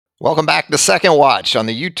Welcome back to Second Watch on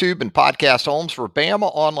the YouTube and podcast homes for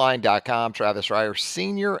BamaOnline.com. Travis Reier,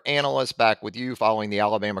 senior analyst, back with you following the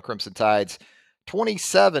Alabama Crimson Tide's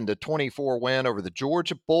 27-24 win over the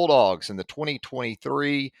Georgia Bulldogs in the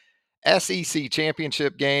 2023 SEC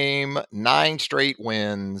championship game. 9 straight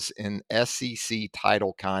wins in SEC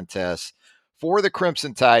title contests for the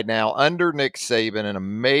Crimson Tide now under Nick Saban. An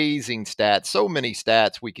amazing stat. So many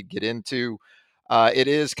stats we could get into. It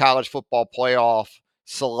is college football playoff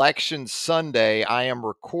Selection Sunday. I am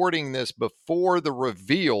recording this before the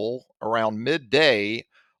reveal around midday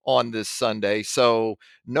on this Sunday. So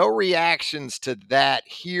no reactions to that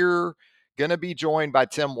here. Going to be joined by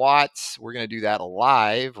Tim Watts. We're going to do that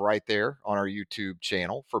live right there on our YouTube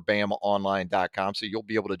channel for BamaOnline.com. So you'll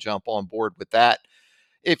be able to jump on board with that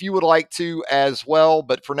if you would like to as well.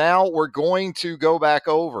 But for now, we're going to go back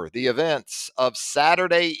over the events of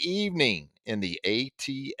Saturday evening in the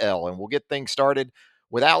ATL, and we'll get things started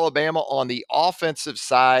with Alabama on the offensive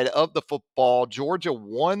side of the football. Georgia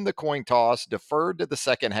won the coin toss, deferred to the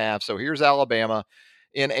second half. So here's Alabama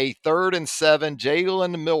in a 3rd and 7.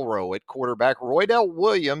 Jalen Milroe at quarterback. Roydell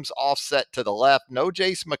Williams offset to the left. No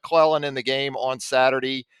Jace McClellan in the game on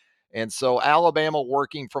Saturday. And so Alabama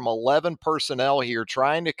working from 11 personnel here,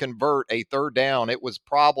 trying to convert a 3rd down. It was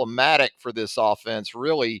problematic for this offense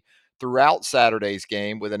really throughout Saturday's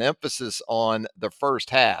game with an emphasis on the first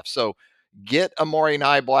half. So get Amari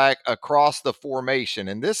Niblack across the formation.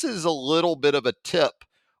 And this is a little bit of a tip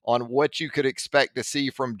on what you could expect to see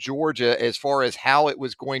from Georgia as far as how it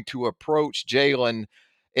was going to approach Jalen,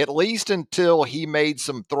 at least until he made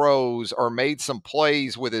some throws or made some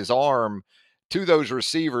plays with his arm to those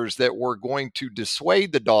receivers that were going to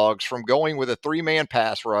dissuade the Dogs from going with a 3-man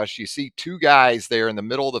pass rush. You see 2 guys there in the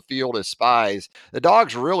middle of the field as spies. The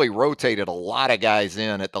Dogs really rotated a lot of guys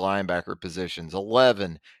in at the linebacker positions,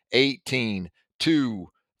 11, 18, 2,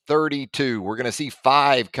 32. We're going to see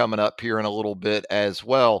 5 coming up here in a little bit as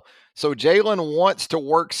well. So Jalen wants to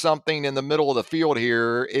work something in the middle of the field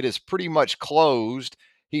here. It is pretty much closed.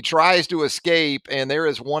 He tries to escape, and there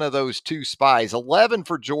is one of those 2 spies. 11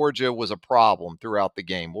 for Georgia was a problem throughout the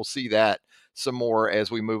game. We'll see that some more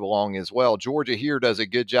as we move along as well. Georgia here does a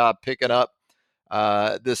good job picking up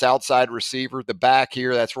this outside receiver. The back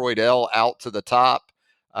here, that's Roydell out to the top.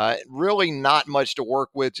 Really not much to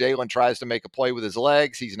work with. Jalen tries to make a play with his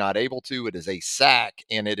legs. He's not able to. It is a sack,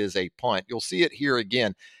 and it is a punt. You'll see it here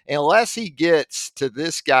again. Unless he gets to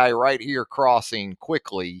this guy right here crossing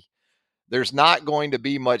quickly, there's not going to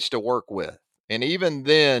be much to work with. And even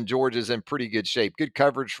then, Georgia's in pretty good shape. Good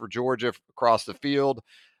coverage for Georgia across the field.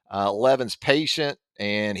 Levin's patient,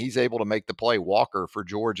 and he's able to make the play. Walker for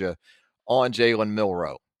Georgia on Jalen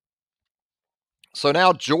Milroe. So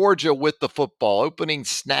now Georgia with the football, opening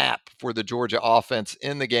snap for the Georgia offense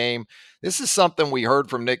in the game. This is something we heard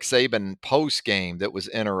from Nick Saban post-game that was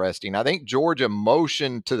interesting. I think Georgia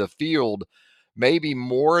motioned to the field maybe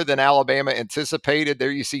more than Alabama anticipated. There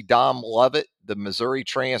you see Dom Lovett, the Missouri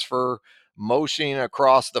transfer, motioning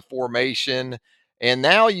across the formation. And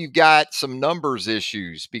now you've got some numbers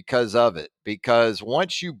issues because of it. Because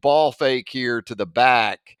once you ball fake here to the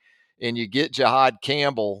back and you get Jihad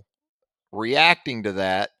Campbell reacting to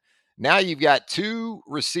that, now you've got 2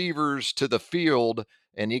 receivers to the field,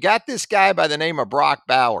 and you got this guy by the name of Brock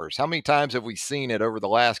Bowers. How many times have we seen it over the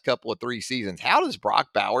last couple of 3 seasons? How does Brock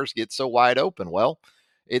Bowers get so wide open? Well,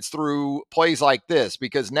 it's through plays like this,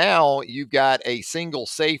 because now you've got a single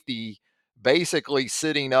safety basically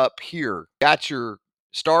sitting up here. Got your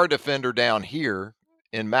star defender down here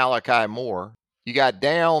in Malachi Moore. You got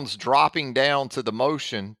Downs dropping down to the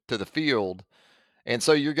motion to the field. And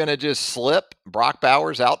so you're going to just slip Brock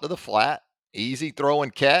Bowers out to the flat, easy throw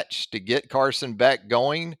and catch to get Carson Beck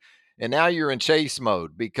going. And now you're in chase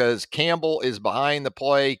mode because Campbell is behind the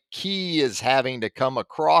play. Key is having to come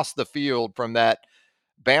across the field from that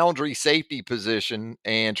boundary safety position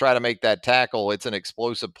and try to make that tackle. It's an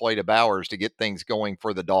explosive play to Bowers to get things going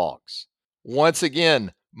for the Dogs. Once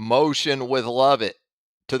again, motion with Lovett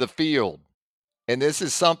to the field. And this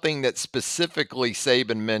is something that specifically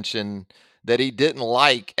Saban mentioned that he didn't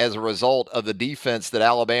like as a result of the defense that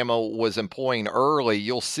Alabama was employing early.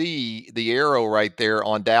 You'll see the arrow right there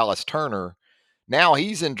on Dallas Turner. Now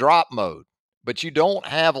he's in drop mode, but you don't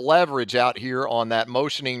have leverage out here on that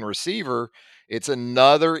motioning receiver. It's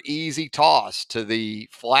another easy toss to the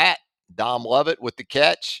flat. Dom Lovett with the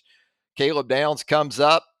catch. Caleb Downs comes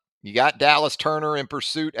up. You got Dallas Turner in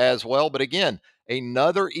pursuit as well. But again,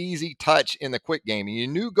 another easy touch in the quick game. You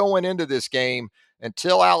knew going into this game,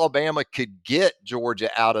 until Alabama could get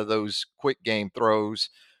Georgia out of those quick game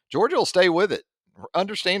throws, Georgia will stay with it,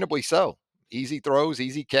 understandably so. Easy throws,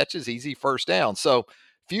 easy catches, easy first down. So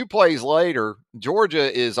Few plays later,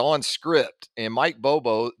 Georgia is on script, and Mike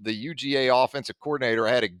Bobo, the UGA offensive coordinator,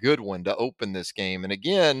 had a good one to open this game. And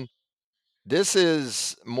again, this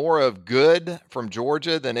is more of good from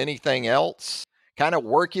Georgia than anything else. Kind of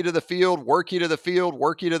work you to the field, work you to the field,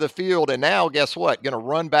 work you to the field. And now, guess what? Going to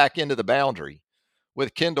run back into the boundary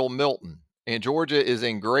with Kendall Milton. And Georgia is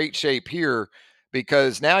in great shape here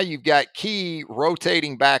because now you've got Key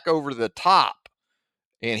rotating back over to the top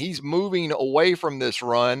and he's moving away from this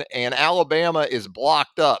run. And Alabama is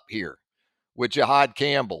blocked up here with Jihad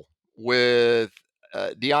Campbell, with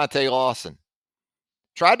Deontay Lawson.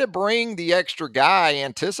 Tried to bring the extra guy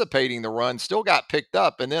anticipating the run, still got picked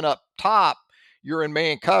up. And then up top, you're in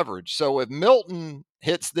man coverage. So if Milton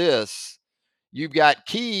hits this, you've got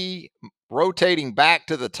Key rotating back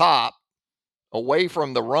to the top away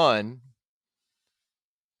from the run.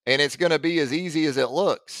 And it's going to be as easy as it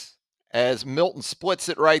looks. As Milton splits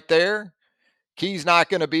it right there, Key's not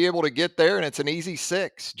going to be able to get there, and it's an easy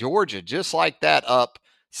 6. Georgia, just like that, up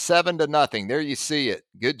 7-0. There you see it.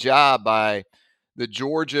 Good job by the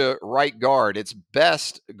Georgia right guard. Its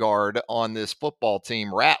best guard on this football team,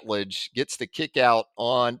 Ratledge, gets the kick out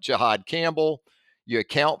on Jihad Campbell. You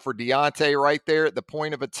account for Deontay right there at the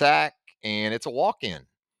point of attack, and it's a walk-in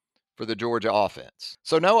for the Georgia offense.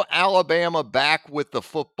 So no Alabama back with the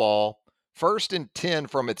football. 1st and 10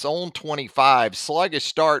 from its own 25. Sluggish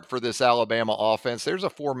start for this Alabama offense. There's a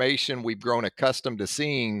formation we've grown accustomed to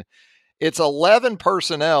seeing. It's 11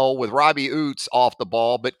 personnel with Robbie Oots off the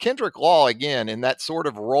ball, but Kendrick Law, again, in that sort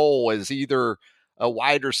of role as either a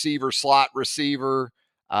wide receiver, slot receiver,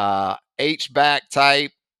 H-back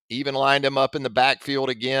type, even lined him up in the backfield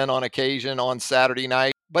again on occasion on Saturday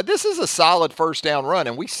night. But this is a solid first down run,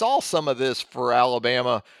 and we saw some of this for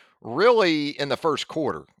Alabama really in the first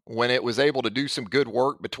quarter when it was able to do some good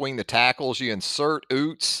work between the tackles. You insert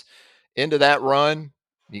Oots into that run.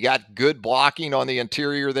 You got good blocking on the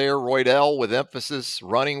interior there. Roydell with emphasis,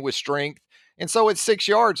 running with strength. And so it's 6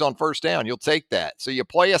 yards on first down. You'll take that. So you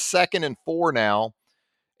play a 2nd and 4 now,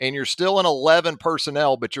 and you're still in 11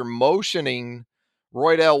 personnel, but you're motioning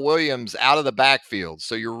Roydell Williams out of the backfield.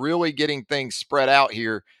 So you're really getting things spread out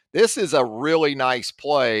here. This is a really nice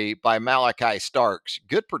play by Malachi Starks.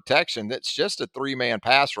 Good protection. That's just a 3-man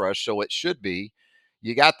pass rush, so it should be.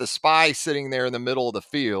 You got the spy sitting there in the middle of the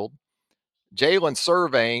field. Jalen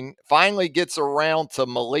surveying finally gets around to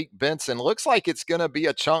Malik Benson. Looks like it's going to be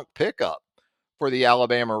a chunk pickup for the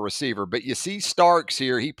Alabama receiver. But you see Starks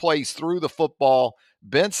here. He plays through the football.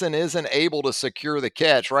 Benson isn't able to secure the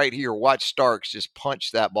catch right here. Watch Starks just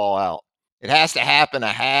punch that ball out. It has to happen a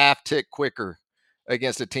half tick quicker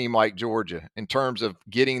against a team like Georgia in terms of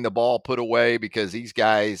getting the ball put away because these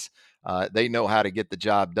guys, they know how to get the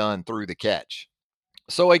job done through the catch.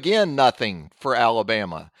 So again, nothing for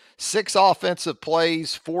Alabama. 6 offensive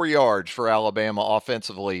plays, 4 yards for Alabama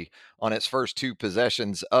offensively on its first 2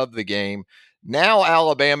 possessions of the game. Now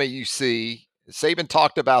Alabama, you see, Saban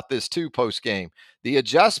talked about this too post-game. The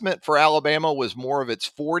adjustment for Alabama was more of its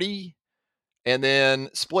 40 and then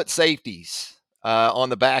split safeties on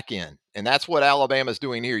the back end. And that's what Alabama's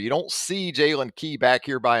doing here. You don't see Jalen Key back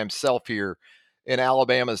here by himself here in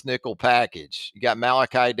Alabama's nickel package. You got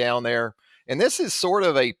Malachi down there. And this is sort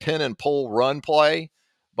of a pin and pull run play,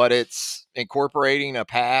 but it's incorporating a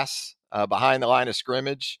pass behind the line of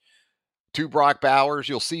scrimmage to Brock Bowers.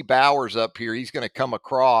 You'll see Bowers up here. He's going to come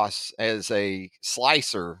across as a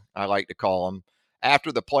slicer, I like to call him.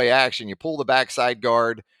 After the play action, you pull the backside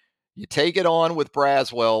guard, you take it on with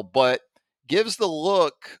Braswell, but gives the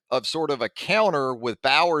look of sort of a counter with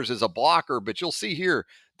Bowers as a blocker. But you'll see here,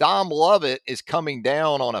 Dom Lovett is coming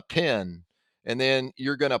down on a pin, and then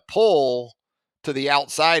you're going to pull to the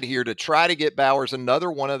outside here to try to get Bowers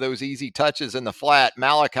another one of those easy touches in the flat.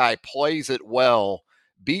 Malachi plays it well,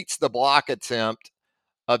 beats the block attempt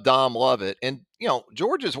of Dom Lovett. And, you know,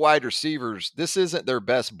 Georgia's wide receivers, this isn't their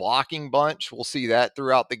best blocking bunch. We'll see that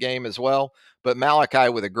throughout the game as well. But Malachi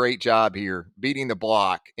with a great job here, beating the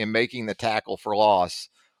block and making the tackle for loss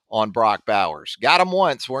on Brock Bowers. Got him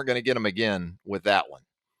once, weren't going to get him again with that one.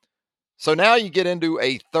 So now you get into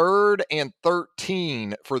a 3rd and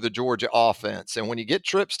 13 for the Georgia offense. And when you get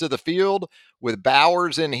trips to the field with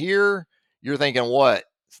Bowers in here, you're thinking, what?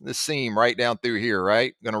 This seam right down through here,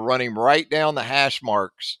 right? Going to run him right down the hash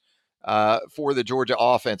marks for the Georgia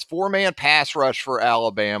offense. 4-man pass rush for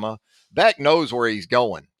Alabama. Beck knows where he's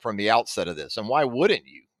going from the outset of this. And why wouldn't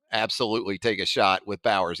you absolutely take a shot with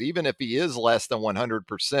Bowers, even if he is less than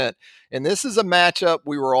 100%? And this is a matchup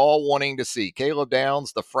we were all wanting to see. Caleb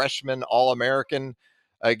Downs, the freshman All-American,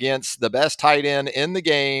 against the best tight end in the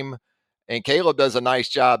game. And Caleb does a nice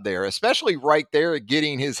job there, especially right there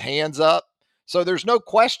getting his hands up So there's no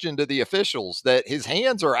question to the officials that his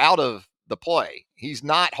hands are out of the play. He's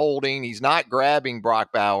not holding, he's not grabbing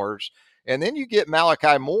Brock Bowers. And then you get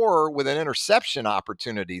Malachi Moore with an interception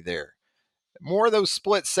opportunity there. More of those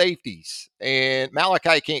split safeties. And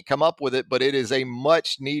Malachi can't come up with it, but it is a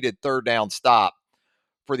much needed third down stop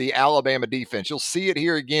for the Alabama defense. You'll see it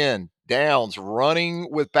here again. Downs running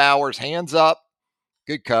with Bowers, hands up,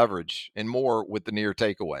 good coverage, and more with the near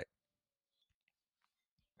takeaway.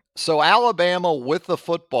 So Alabama with the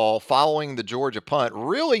football following the Georgia punt,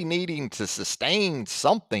 really needing to sustain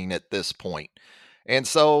something at this point. And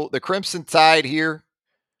so the Crimson Tide here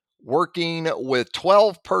working with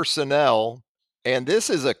 12 personnel. And this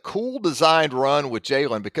is a cool designed run with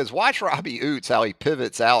Jalen because watch Robbie Oots how he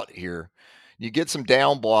pivots out here. You get some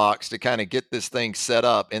down blocks to kind of get this thing set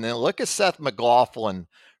up. And then look at Seth McLaughlin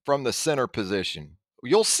from the center position.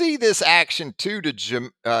 You'll see this action too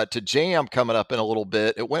to jam coming up in a little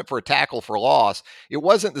bit. It went for a tackle for loss. It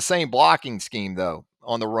wasn't the same blocking scheme though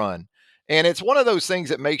on the run. And it's one of those things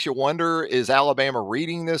that makes you wonder, is Alabama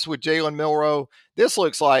reading this with Jalen Milroe? This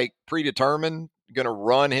looks like predetermined, going to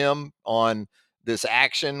run him on this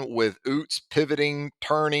action with Oots pivoting,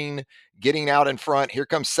 turning, getting out in front. Here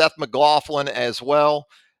comes Seth McLaughlin as well.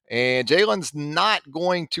 And Jalen's not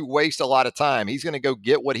going to waste a lot of time. He's going to go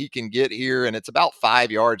get what he can get here. And it's about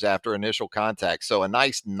 5 yards after initial contact. So a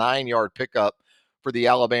nice 9-yard pickup for the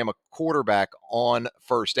Alabama quarterback on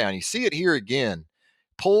first down. You see it here again.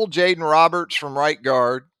 Pull Jaden Roberts from right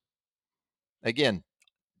guard. Again,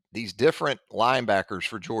 these different linebackers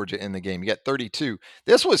for Georgia in the game. You got 32.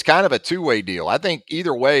 This was kind of a two-way deal. I think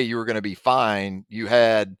either way you were going to be fine. You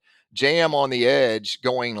had Jam on the edge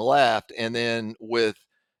going left, and then with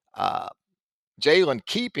Jalen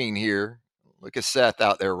keeping here, look at Seth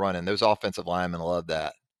out there running. Those offensive linemen love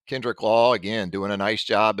that. Kendrick Law, again, doing a nice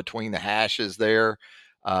job between the hashes there.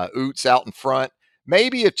 Oots out in front.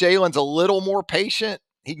 Maybe if Jalen's a little more patient,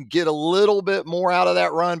 he can get a little bit more out of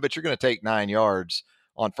that run, but you're going to take 9 yards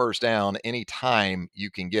on first down anytime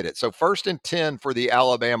you can get it. So 1st and 10 for the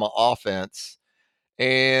Alabama offense.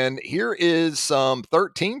 And here is some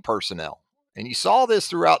 13 personnel. And you saw this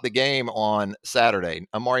throughout the game on Saturday.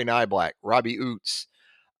 Amari Niblack, Robbie Oots,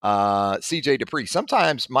 CJ Dupree,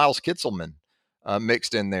 sometimes Miles Kitselman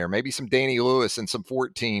mixed in there, maybe some Danny Lewis and some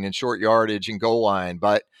 14 in short yardage and goal line,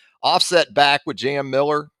 but offset back with Jam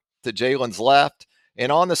Miller to Jalen's left.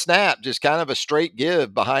 And on the snap, just kind of a straight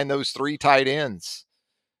give behind those 3 tight ends.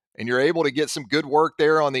 And you're able to get some good work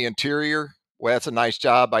there on the interior. Well, that's a nice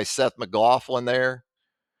job by Seth McLaughlin there.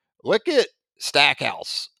 Look at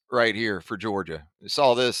Stackhouse right here for Georgia. We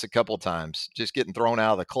saw this a couple of times, just getting thrown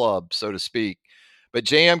out of the club, so to speak. But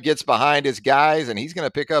Jam gets behind his guys, and he's going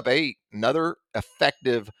to pick up 8. Another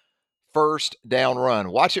effective first down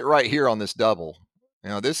run. Watch it right here on this double.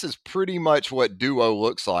 This is pretty much what duo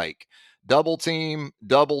looks like. Double team,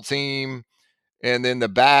 and then the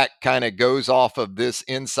back kind of goes off of this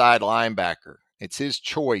inside linebacker. It's his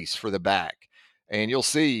choice for the back. And you'll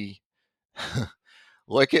see,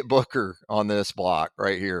 look at Booker on this block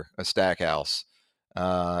right here, a Stackhouse.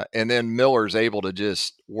 And then Miller's able to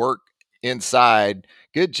just work inside.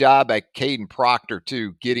 Good job by Caden Proctor,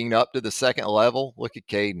 too, getting up to the second level. Look at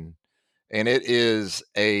Caden. And it is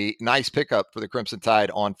a nice pickup for the Crimson Tide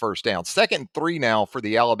on first down. 2nd and 3 now for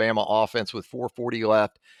the Alabama offense with 4:40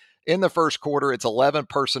 left. In the first quarter, it's 11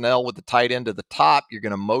 personnel with the tight end to the top. You're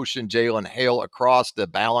going to motion Jalen Hale across to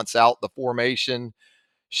balance out the formation.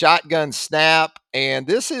 Shotgun snap. And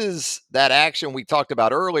this is that action we talked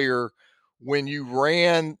about earlier when you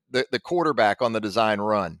ran the quarterback on the design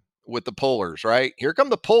run with the pullers, right? Here come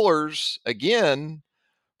the pullers again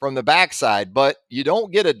from the backside, but you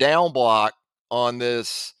don't get a down block on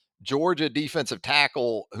this Georgia defensive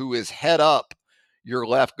tackle who is head up your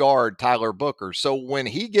left guard, Tyler Booker. So when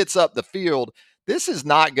he gets up the field, this is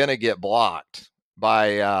not going to get blocked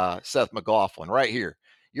by Seth McLaughlin right here.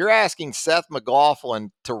 You're asking Seth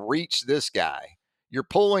McLaughlin to reach this guy. You're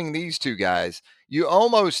pulling these 2 guys. You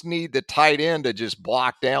almost need the tight end to just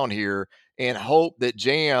block down here and hope that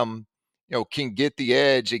Jam, can get the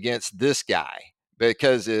edge against this guy.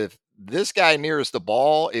 Because if this guy nearest the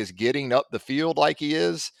ball is getting up the field like he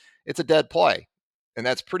is, it's a dead play. And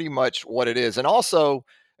that's pretty much what it is. And also,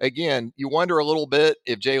 again, you wonder a little bit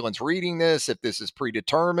if Jalen's reading this, if this is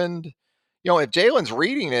predetermined. If Jalen's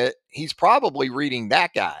reading it, he's probably reading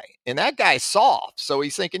that guy. And that guy's soft. So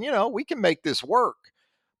he's thinking, we can make this work.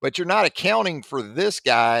 But you're not accounting for this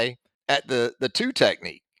guy at the 2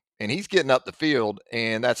 technique. And he's getting up the field,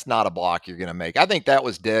 and that's not a block you're going to make. I think that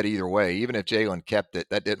was dead either way. Even if Jalen kept it,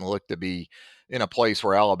 that didn't look to be in a place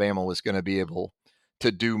where Alabama was going to be able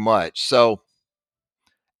to do much. So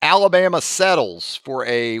Alabama settles for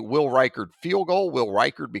a Will Reichard field goal. Will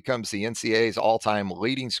Reichard becomes the NCAA's all-time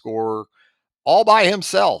leading scorer all by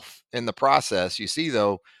himself in the process. You see,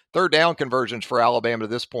 though, third down conversions for Alabama to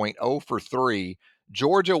this point, 0 for 3.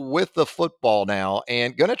 Georgia with the football now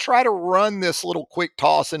and going to try to run this little quick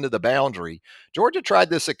toss into the boundary. Georgia tried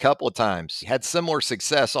this a couple of times, had similar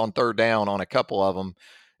success on third down on a couple of them.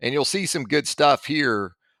 And you'll see some good stuff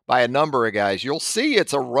here by a number of guys. You'll see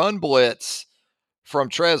it's a run blitz from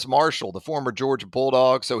Trez Marshall, the former Georgia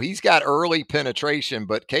Bulldog. So he's got early penetration,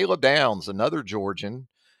 but Caleb Downs, another Georgian,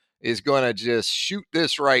 is going to just shoot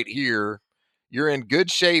this right here. You're in good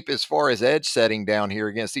shape as far as edge setting down here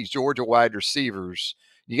against these Georgia wide receivers.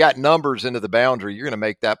 You got numbers into the boundary. You're going to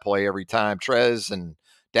make that play every time. Trez and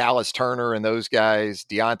Dallas Turner and those guys,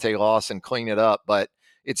 Deontay Lawson, clean it up. But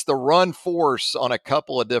it's the run force on a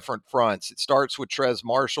couple of different fronts. It starts with Trez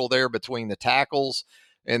Marshall there between the tackles,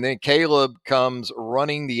 and then Caleb comes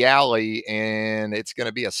running the alley, and it's going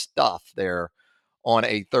to be a stuff there on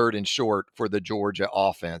a third and short for the Georgia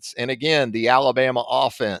offense. And again, the Alabama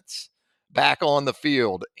offense back on the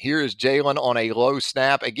field. Here is Jalen on a low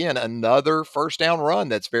snap. Again, another first down run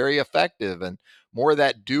that's very effective and more of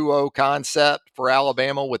that duo concept for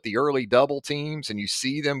Alabama with the early double teams, and you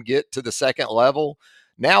see them get to the second level.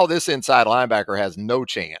 Now this inside linebacker has no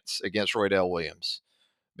chance against Roydell Williams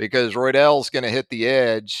because Roydell's going to hit the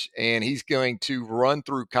edge and he's going to run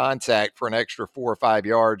through contact for an extra 4 or 5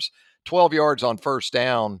 yards, 12 yards on first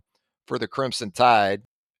down for the Crimson Tide.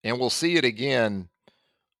 And we'll see it again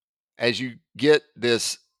as you get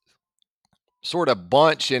this sort of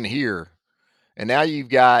bunch in here. And now you've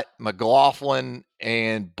got McLaughlin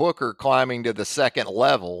and Booker climbing to the second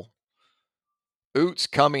level. Oots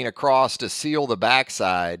coming across to seal the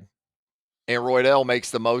backside. And Roydell makes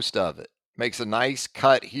the most of it. Makes a nice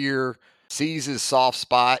cut here, sees his soft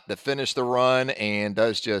spot to finish the run, and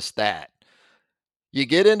does just that. You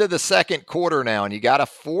get into the second quarter now, and you got a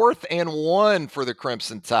 4th and 1 for the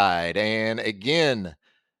Crimson Tide. And again,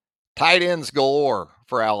 tight ends galore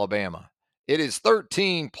for Alabama. It is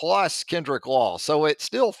 13 plus Kendrick Law. So it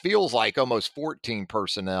still feels like almost 14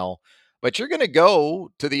 personnel, but you're going to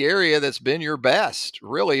go to the area that's been your best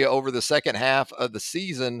really over the second half of the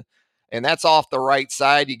season. And that's off the right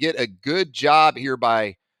side. You get a good job here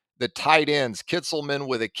by the tight ends. Kitzelman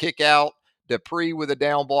with a kick out, Dupree with a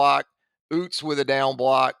down block, Oots with a down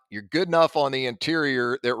block. You're good enough on the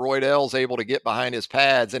interior that Roydell's able to get behind his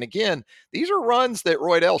pads. And again, these are runs that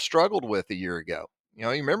Roydell struggled with a year ago. You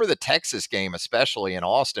know, you remember the Texas game, especially in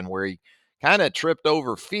Austin, where he kind of tripped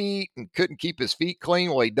over feet and couldn't keep his feet clean.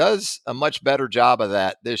 Well, he does a much better job of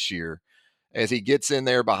that this year as he gets in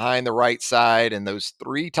there behind the right side and those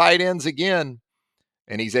 3 tight ends again.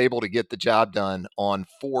 And he's able to get the job done on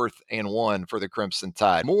 4th and 1 for the Crimson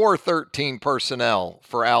Tide. More 13 personnel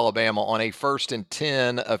for Alabama on a 1st and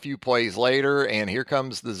 10 a few plays later. And here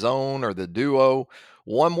comes the zone or the duo.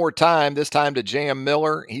 One more time, this time to Jam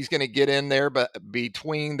Miller. He's going to get in there but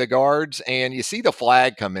between the guards. And you see the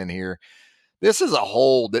flag come in here. This is a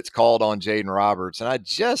hold that's called on Jaden Roberts. And I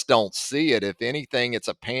just don't see it. If anything, it's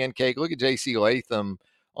a pancake. Look at J.C. Latham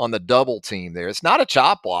on the double team there. It's not a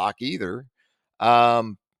chop block either.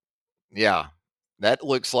 Yeah, that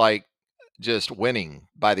looks like just winning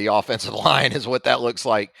by the offensive line is what that looks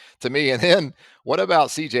like to me. And then what about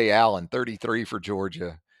CJ Allen, 33 for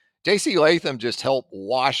Georgia? JC Latham just helped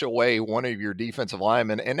wash away one of your defensive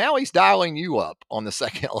linemen, and now he's dialing you up on the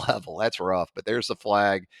second level. That's rough, but there's the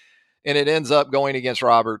flag. And it ends up going against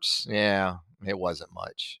Roberts. Yeah, it wasn't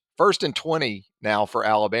much. 1st and 20 now for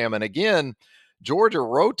Alabama. And again, Georgia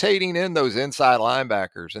rotating in those inside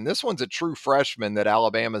linebackers. And this one's a true freshman that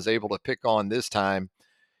Alabama is able to pick on this time.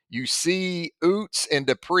 You see Oots and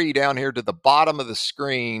Dupree down here to the bottom of the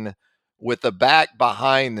screen with the back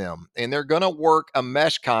behind them. And they're going to work a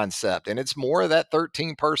mesh concept. And it's more of that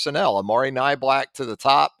 13 personnel. Amari Niblack to the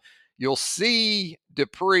top. You'll see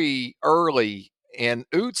Dupree early, and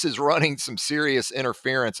Oots is running some serious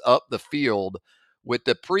interference up the field with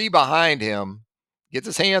Dupree behind him. Gets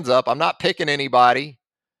his hands up. I'm not picking anybody.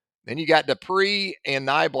 Then you got Dupree and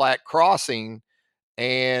Niblack crossing,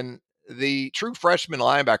 and the true freshman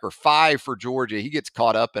linebacker, 5 for Georgia, he gets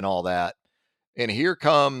caught up in all that. And here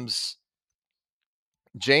comes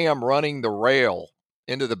Jam running the rail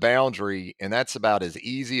into the boundary, and that's about as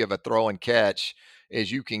easy of a throw and catch as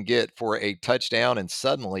you can get for a touchdown. And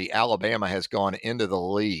suddenly Alabama has gone into the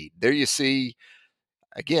lead. There you see,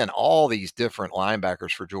 again, all these different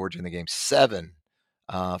linebackers for Georgia in the game. 7,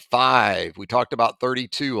 5. We talked about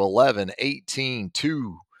 32, 11, 18,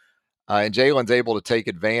 2. And Jalen's able to take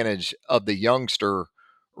advantage of the youngster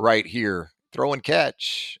right here. Throw and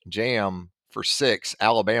catch. Jam for 6.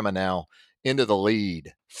 Alabama now into the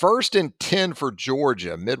lead. 1st and 10 for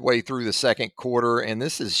Georgia midway through the second quarter. And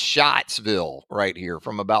this is Shotsville right here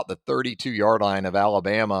from about the 32-yard line of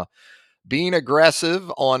Alabama, being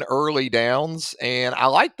aggressive on early downs. And I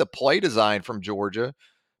like the play design from Georgia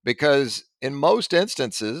because in most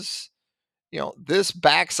instances, this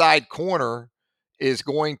backside corner is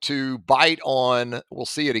going to bite on, we'll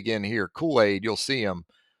see it again here, Kool-Aid, you'll see him.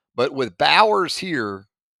 But with Bowers here,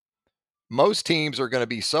 most teams are going to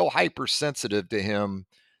be so hypersensitive to him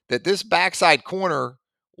that this backside corner,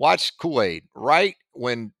 watch Kool-Aid, right?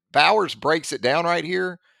 When Bowers breaks it down right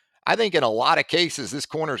here, I think in a lot of cases, this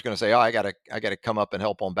corner is going to say, oh, I gotta come up and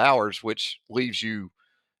help on Bowers, which leaves you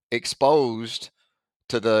exposed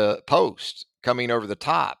to the post coming over the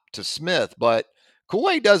top to Smith. But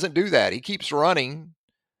Kool-Aid doesn't do that. He keeps running.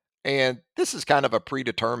 And this is kind of a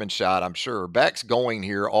predetermined shot, I'm sure. Beck's going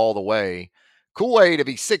here all the way. Kool-Aid, if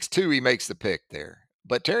he's 6'2", he makes the pick there.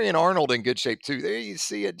 But Terrion Arnold in good shape too. There you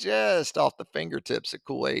see it just off the fingertips of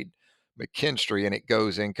Kool-Aid McKinstry, and it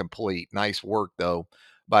goes incomplete. Nice work, though,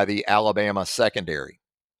 by the Alabama secondary.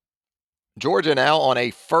 Georgia now on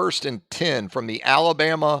a 1st and 10 from the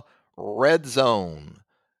Alabama red zone.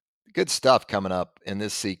 Good stuff coming up in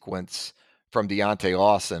this sequence from Deontay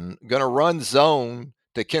Lawson. Going to run zone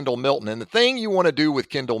to Kendall Milton. And the thing you want to do with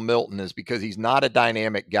Kendall Milton is, because he's not a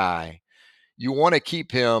dynamic guy, you want to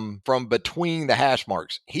keep him from between the hash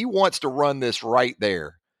marks. He wants to run this right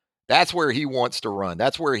there. That's where he wants to run.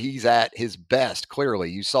 That's where he's at his best,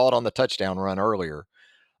 clearly. You saw it on the touchdown run earlier.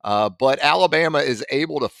 But Alabama is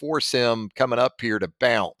able to force him coming up here to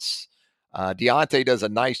bounce. Deontay does a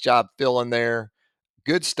nice job filling there.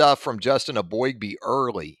 Good stuff from Justin Eboigbe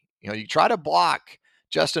early. You try to block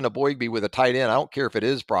Justin Eboigbe with a tight end. I don't care if it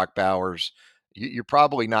is Brock Bowers. You're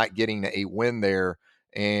probably not getting a win there.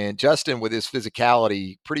 And Justin, with his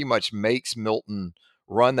physicality, pretty much makes Milton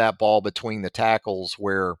run that ball between the tackles,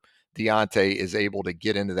 where Deontay is able to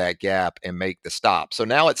get into that gap and make the stop. So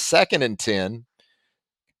now it's 2nd and 10.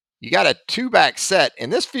 You got a 2-back set,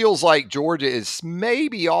 and this feels like Georgia is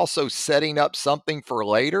maybe also setting up something for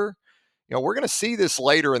later. We're going to see this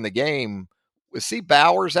later in the game. We see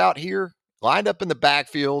Bowers out here lined up in the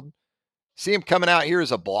backfield. See him coming out here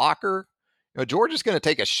as a blocker. Georgia's going to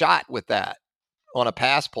take a shot with that on a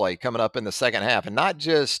pass play coming up in the second half, and not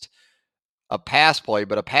just a pass play,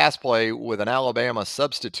 but a pass play with an Alabama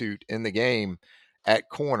substitute in the game at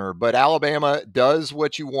corner. But Alabama does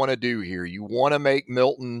what you want to do here. You want to make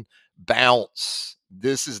Milton bounce.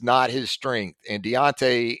 This is not his strength. And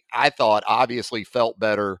Deontay, I thought, obviously felt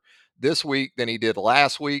better this week than he did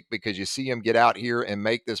last week, because you see him get out here and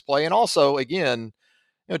make this play. And also, again,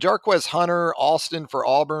 Jarquez Hunter, Austin for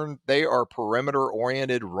Auburn, they are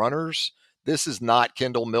perimeter-oriented runners. This is not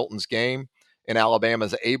Kendall Milton's game, and Alabama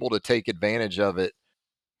is able to take advantage of it.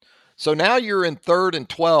 So now you're in 3rd and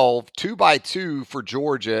 12, 2-by-2 for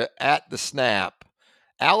Georgia at the snap.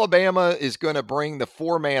 Alabama is going to bring the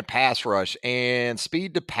 4-man pass rush and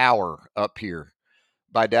speed to power up here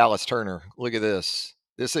by Dallas Turner. Look at this.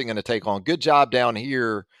 This ain't going to take long. Good job down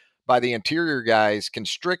here by the interior guys,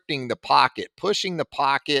 constricting the pocket, pushing the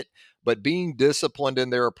pocket, but being disciplined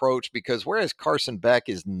in their approach, because whereas Carson Beck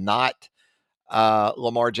is not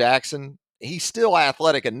Lamar Jackson, he's still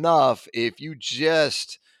athletic enough. If you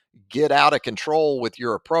just get out of control with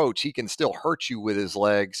your approach, he can still hurt you with his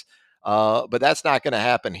legs. But that's not going to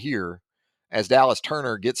happen here, as Dallas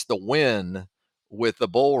Turner gets the win with the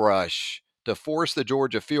bull rush to force the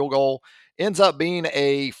Georgia field goal. Ends up being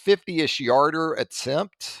a 50-ish yarder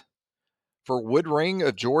attempt for Woodring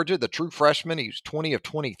of Georgia, the true freshman. He's 20 of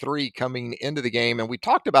 23 coming into the game. And we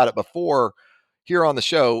talked about it before here on the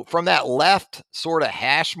show. From that left sort of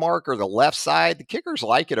hash mark, or the left side, the kickers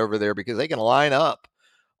like it over there because they can line up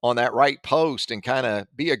on that right post and kind of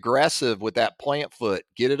be aggressive with that plant foot,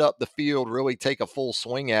 get it up the field, really take a full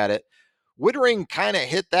swing at it. Woodring kind of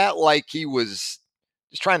hit that like he was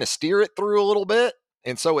just trying to steer it through a little bit.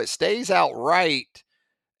 And so it stays out right,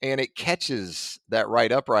 and it catches that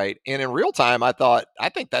right upright. And in real time, I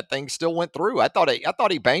think that thing still went through. I thought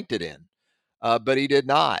he banked it in, but he did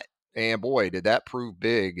not. And boy, did that prove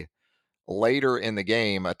big later in the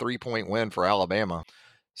game, a 3-point win for Alabama.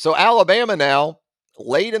 So Alabama now,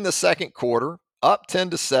 late in the second quarter, up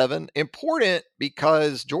 10-7. Important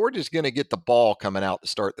because Georgia's going to get the ball coming out to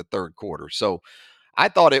start the third quarter. So I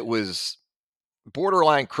thought it was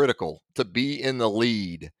borderline critical to be in the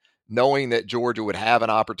lead, knowing that Georgia would have an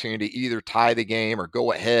opportunity to either tie the game or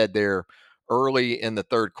go ahead there early in the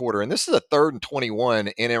third quarter. And this is a 3rd and 21.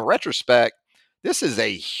 And in retrospect, this is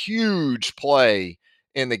a huge play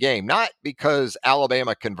in the game, not because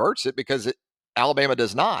Alabama converts it, because Alabama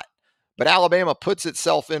does not. But Alabama puts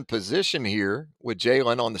itself in position here with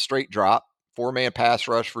Jalen on the straight drop, 4-man pass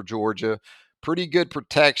rush for Georgia. Pretty good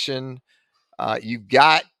protection. You've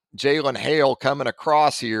got Jalen Hale coming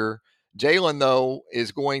across here. Jalen, though,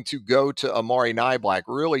 is going to go to Amari Niblack,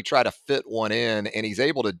 really try to fit one in, and he's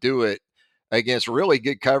able to do it against really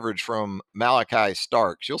good coverage from Malachi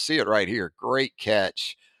Starks. You'll see it right here. Great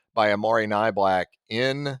catch by Amari Niblack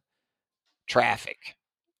in traffic.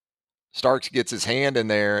 Starks gets his hand in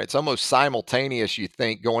there. It's almost simultaneous, you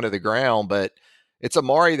think, going to the ground, but it's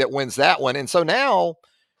Amari that wins that one. And so now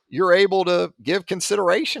you're able to give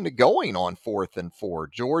consideration to going on 4th and 4.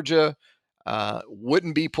 Georgia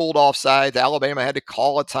wouldn't be pulled off sides. Alabama had to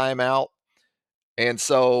call a timeout. And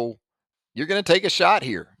so you're going to take a shot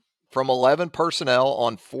here from 11 personnel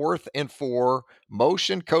on 4th and 4.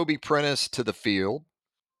 Motion Kobe Prentice to the field.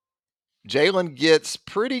 Jalen gets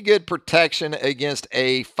pretty good protection against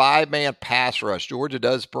a 5-man pass rush. Georgia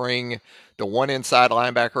does bring the one inside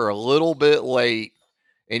linebacker a little bit late,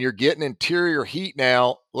 and you're getting interior heat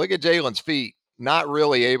now. Look at Jalen's feet, not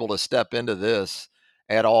really able to step into this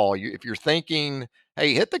at all. If you're thinking,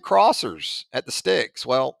 hey, hit the crossers at the sticks,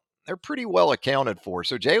 well, they're pretty well accounted for.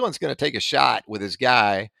 So Jalen's going to take a shot with his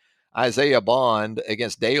guy, Isaiah Bond,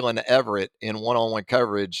 against Dalen Everett in one-on-one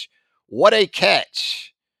coverage. What a catch!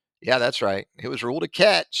 Yeah, that's right. It was ruled a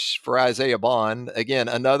catch for Isaiah Bond. Again,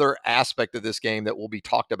 another aspect of this game that will be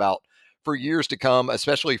talked about for years to come,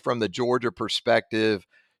 especially from the Georgia perspective.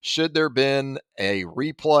 Should there been a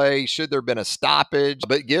replay? Should there been a stoppage?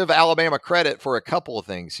 But give Alabama credit for a couple of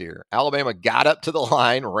things here. Alabama got up to the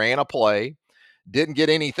line, ran a play, didn't get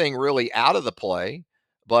anything really out of the play,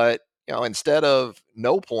 but instead of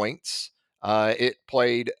no points, it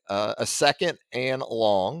played a second and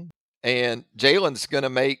long. And Jalen's going to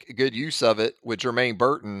make good use of it with Jermaine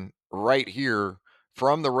Burton right here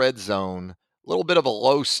from the red zone. A little bit of a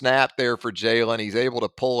low snap there for Jalen. He's able to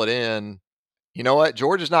pull it in. You know what?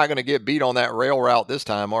 Georgia's not going to get beat on that rail route this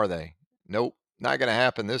time, are they? Nope, not going to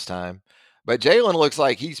happen this time. But Jalen looks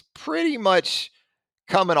like he's pretty much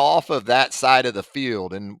coming off of that side of the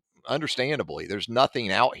field. And understandably, there's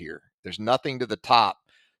nothing out here, there's nothing to the top.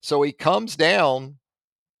 So he comes down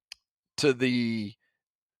to the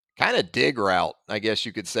kind of dig route, I guess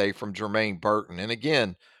you could say, from Jermaine Burton. And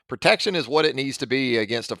again, protection is what it needs to be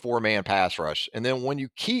against a 4-man pass rush. And then when you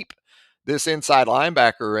keep this inside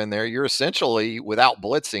linebacker in there, you're essentially, without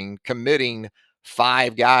blitzing, committing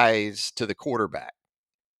 5 guys to the quarterback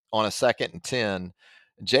on a 2nd and 10.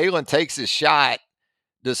 Jalen takes his shot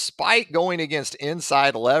despite going against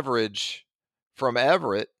inside leverage from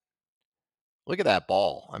Everett. Look at that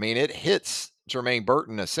ball. I mean, it hits Jermaine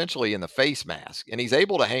Burton essentially in the face mask, and he's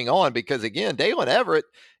able to hang on because, again, Dalen Everett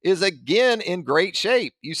is again in great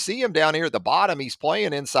shape. You see him down here at the bottom. He's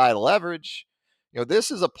playing inside leverage.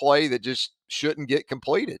 This is a play that just shouldn't get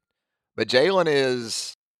completed. But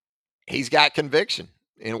Jalen he's got conviction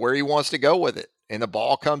in where he wants to go with it, and the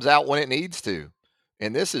ball comes out when it needs to.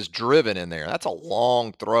 And this is driven in there. That's a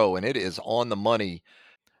long throw, and it is on the money.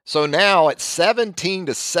 So now at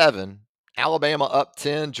 17-7, Alabama up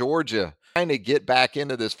 10, Georgia trying to get back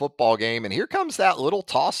into this football game. And here comes that little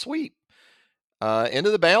toss sweep into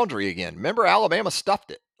the boundary again. Remember, Alabama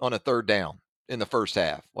stuffed it on a 3rd down in the first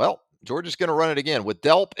half. Well, Georgia's going to run it again with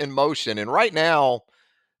Delp in motion. And right now,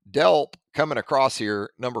 Delp coming across here,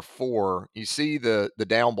 number 4. You see the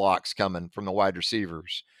down blocks coming from the wide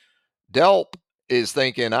receivers. Delp is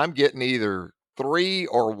thinking, I'm getting either 3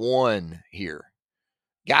 or 1 here.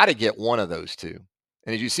 Got to get one of those two.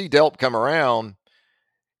 And as you see Delp come around,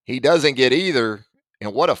 he doesn't get either.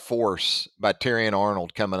 And what a force by Terrion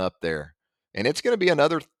Arnold coming up there. And it's going to be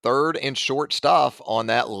another 3rd and short stuff on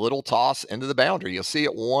that little toss into the boundary. You'll see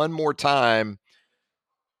it one more time.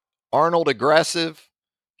 Arnold aggressive.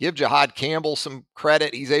 Give Jihad Campbell some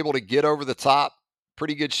credit. He's able to get over the top.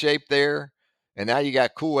 Pretty good shape there. And now you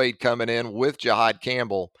got Kool-Aid coming in with Jihad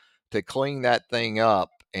Campbell to clean that thing up.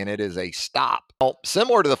 And it is a stop. Well,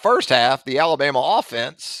 similar to the first half, the Alabama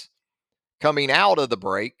offense coming out of the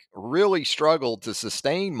break really struggled to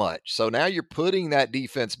sustain much. So now you're putting that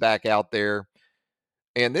defense back out there.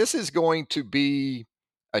 And this is going to be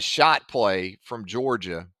a shot play from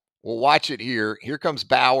Georgia. We'll watch it here. Here comes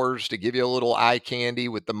Bowers to give you a little eye candy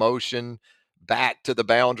with the motion back to the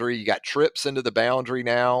boundary. You got trips into the boundary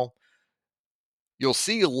now. You'll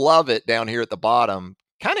see Lovett down here at the bottom.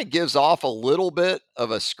 Kind of gives off a little bit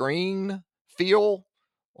of a screen feel,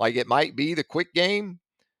 like it might be the quick game.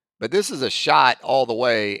 But this is a shot all the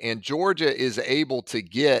way, and Georgia is able to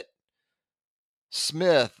get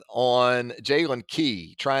Smith on Jalen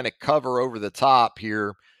Key, trying to cover over the top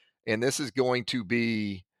here. And this is going to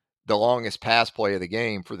be the longest pass play of the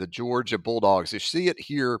game for the Georgia Bulldogs. You see it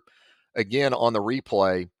here again on the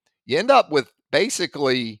replay. You end up with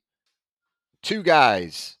basically two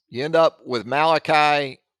guys. You end up with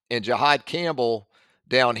Malachi and Jihad Campbell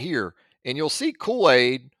down here. And you'll see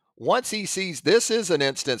Kool-Aid, once he sees this is an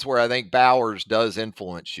instance where I think Bowers does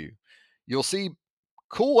influence you. You'll see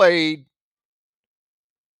Kool-Aid,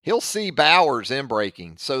 he'll see Bowers in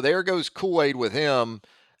breaking. So there goes Kool-Aid with him.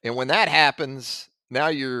 And when that happens, now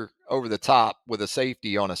you're over the top with a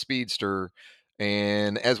safety on a speedster.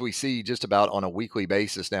 And as we see just about on a weekly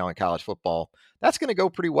basis now in college football, that's going to go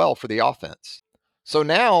pretty well for the offense. So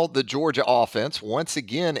now the Georgia offense, once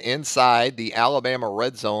again inside the Alabama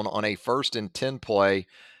red zone on a 1st and 10 play.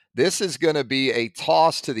 This is going to be a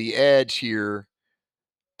toss to the edge here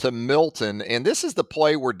to Milton. And this is the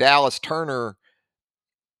play where Dallas Turner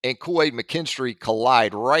and Kool-Aid McKinstry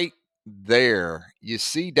collide right there. You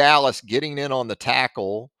see Dallas getting in on the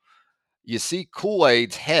tackle. You see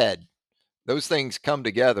Kool-Aid's head. Those things come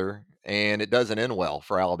together, and it doesn't end well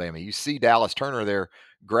for Alabama. You see Dallas Turner there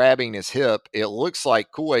grabbing his hip. It looks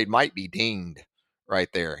like Kool-Aid might be dinged right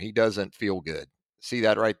there. He doesn't feel good. See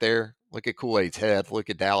that right there? Look at Kool-Aid's head. Look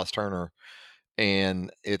at Dallas Turner.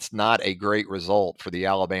 And it's not a great result for the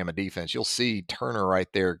Alabama defense. You'll see Turner right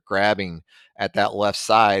there grabbing at that left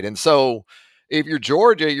side. And so if you're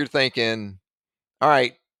Georgia, you're thinking, all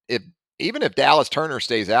right, if even if Dallas Turner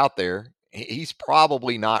stays out there, he's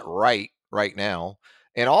probably not right now.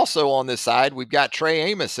 And also on this side, we've got Trey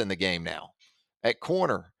Amos in the game now at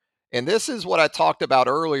corner. And this is what I talked about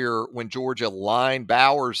earlier when Georgia lined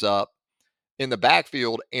Bowers up in the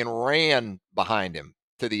backfield and ran behind him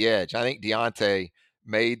to the edge. I think Deontay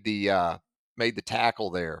made the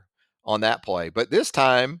tackle there on that play. But this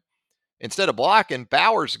time, instead of blocking,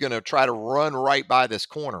 Bowers is going to try to run right by this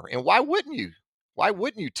corner. And why wouldn't you? Why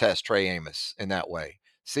wouldn't you test Trey Amos in that way?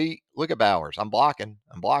 See, look at Bowers. I'm blocking.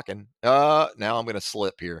 Now I'm going to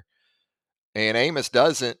slip here. And Amos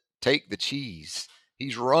doesn't take the cheese.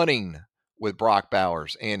 He's running with Brock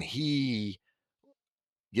Bowers, and he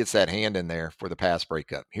gets that hand in there for the pass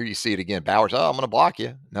breakup. Here you see it again. Bowers, I'm going to block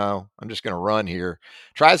you. No, I'm just going to run here.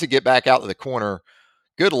 Tries to get back out to the corner.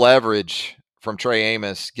 Good leverage from Trey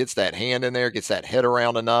Amos. Gets that hand in there, gets that head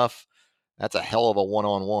around enough. That's a hell of a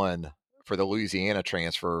one-on-one for the Louisiana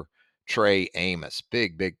transfer, Trey Amos.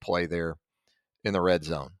 Big play there in the red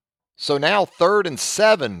zone. So now 3rd and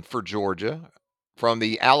 7 for Georgia from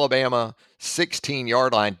the Alabama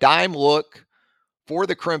 16-yard line. Dime look for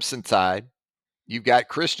the Crimson Tide. You've got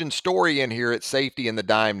Christian Story in here at safety in the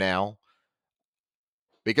dime now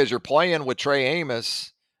because you're playing with Trey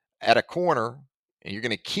Amos at a corner, and you're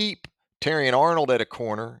going to keep Terrion Arnold at a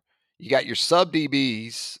corner. You got your sub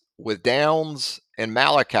DBs with Downs and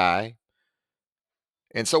Malachi.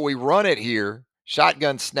 And so we run it here,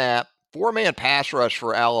 shotgun snap, 4-man pass rush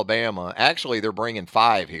for Alabama. Actually, they're bringing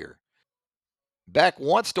 5 here. Beck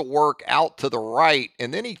wants to work out to the right,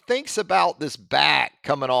 and then he thinks about this back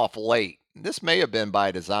coming off late. This may have been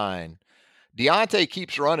by design. Deontay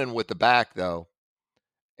keeps running with the back, though.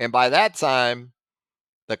 And by that time,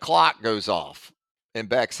 the clock goes off in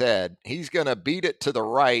Beck's head. He's going to beat it to the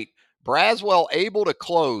right. Braswell able to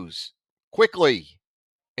close quickly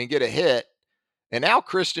and get a hit. And now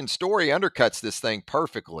Christian Story undercuts this thing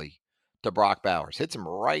perfectly to Brock Bowers. Hits him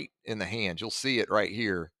right in the hands. You'll see it right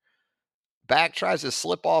here. Back tries to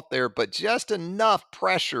slip off there, but just enough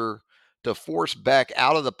pressure to force Beck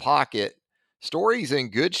out of the pocket. Story's in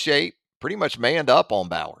good shape, pretty much manned up on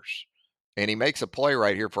Bowers. And he makes a play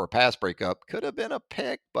right here for a pass breakup. Could have been a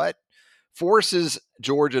pick, but forces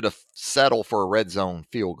Georgia to settle for a red zone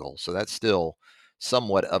field goal. So that's still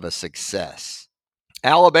somewhat of a success.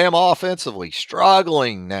 Alabama offensively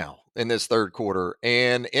struggling now in this third quarter,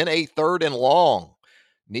 and in a 3rd and long,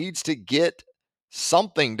 needs to get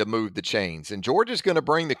something to move the chains. And Georgia's going to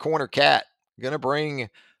bring the corner cat, going to bring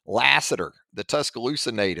Lassiter, the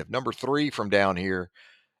Tuscaloosa native, number 3 from down here.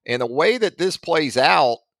 And the way that this plays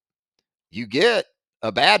out, you get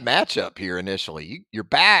a bad matchup here initially. Your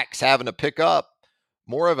back's having to pick up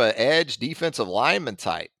more of an edge defensive lineman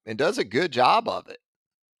type and does a good job of it.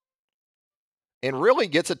 And really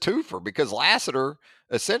gets a twofer because Lassiter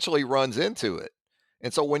essentially runs into it.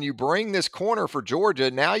 And so when you bring this corner for Georgia,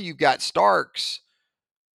 now you've got Starks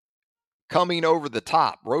coming over the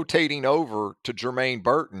top, rotating over to Jermaine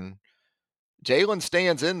Burton. Jalen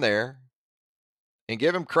stands in there, and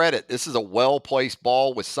give him credit. This is a well-placed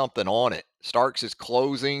ball with something on it. Starks is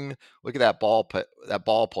closing. Look at that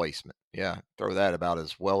ball placement. Yeah, throw that about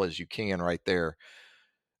as well as you can right there.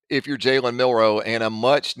 If you're Jalen Milroe, and a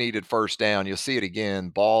much-needed first down, you'll see it again.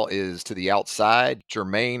 Ball is to the outside.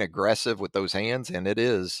 Jermaine aggressive with those hands, and it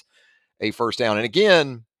is a first down. And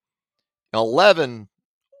again, 11,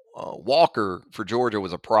 Walker for Georgia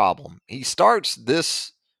was a problem. He starts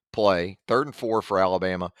this play, 3rd and 4 for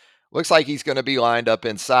Alabama. Looks like he's going to be lined up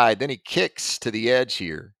inside. Then he kicks to the edge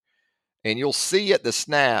here. And you'll see at the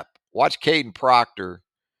snap, watch Caden Proctor.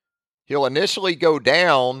 He'll initially go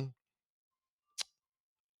down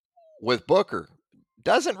with Booker.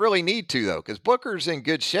 Doesn't really need to, though, because Booker's in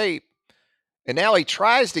good shape. And now he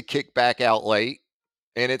tries to kick back out late,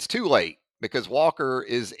 and it's too late because Walker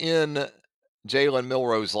is in Jalen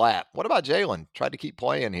Milroe's lap. What about Jalen? Tried to keep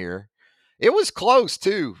playing here. It was close,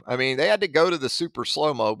 too. I mean, they had to go to the super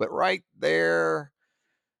slow-mo, but right there,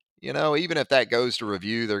 even if that goes to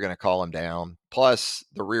review, they're going to call him down. Plus,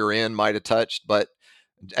 the rear end might have touched, but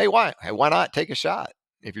hey, why? Hey, why not take a shot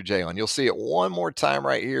if you're Jalen? You'll see it one more time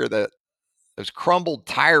right here. Those crumbled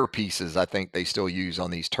tire pieces, I think they still use on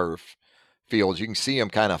these turf fields. You can see them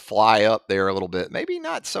kind of fly up there a little bit. Maybe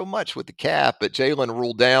not so much with the cap, but Jalen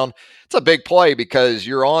ruled down. It's a big play because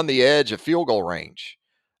you're on the edge of field goal range.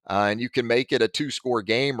 And you can make it a 2-score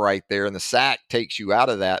game right there, and the sack takes you out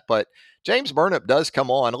of that. But James Burnip does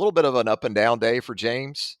come on. A little bit of an up and down day for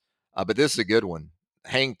James, but this is a good one.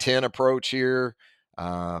 Hang 10 approach here.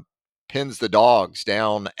 Pins the Dogs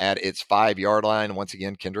down at its 5-yard line. Once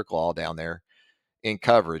again, Kendrick Law down there in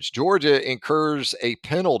coverage. Georgia incurs a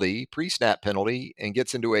penalty, pre-snap penalty, and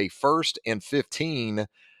gets into a 1st and 15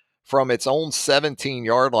 from its own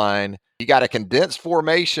 17-yard line. You got a condensed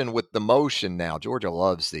formation with the motion now. Georgia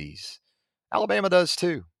loves these. Alabama does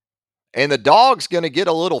too. And the Dogs going to get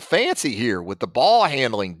a little fancy here with the ball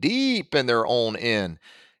handling deep in their own end.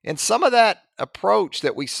 And some of that approach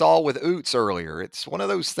that we saw with Oots earlier, it's one of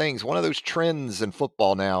those things, one of those trends in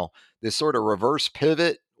football now, this sort of reverse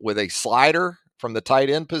pivot with a slider from the tight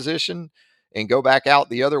end position and go back out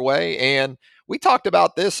the other way. And we talked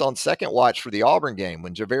about this on second watch for the Auburn game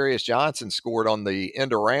when Javarius Johnson scored on the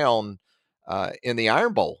end around in the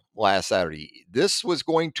Iron Bowl last Saturday. This was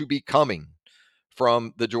going to be coming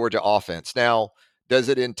from the Georgia offense. Now, does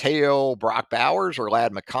it entail Brock Bowers or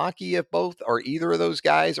Ladd McConkey if both or either of those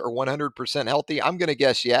guys are 100% healthy? I'm going to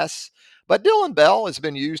guess yes. But Dylan Bell has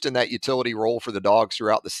been used in that utility role for the Dogs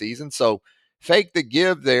throughout the season. So fake the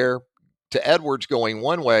give there to Edwards going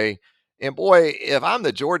one way. And boy, if I'm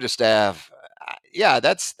the Georgia staff, yeah,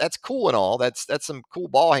 that's cool and all. That's some cool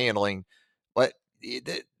ball handling. But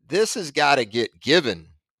this has got to get given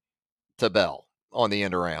to Bell on the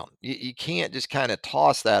end around. You can't just kind of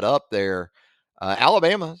toss that up there.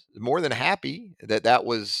 Alabama more than happy that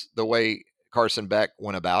was the way Carson Beck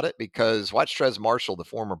went about it because watch Trez Marshall, the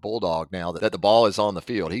former Bulldog, now that the ball is on the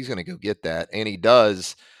field. He's going to go get that, and he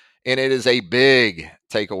does. And it is a big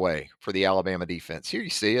takeaway for the Alabama defense. Here you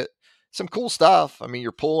see it. Some cool stuff. I mean,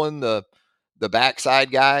 you're pulling the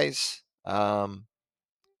backside guys, and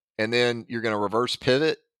then you're going to reverse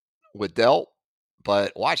pivot with Delt.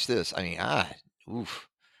 But watch this. I mean,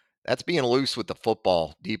 that's being loose with the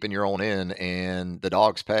football deep in your own end, and the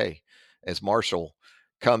Dogs pay as Marshall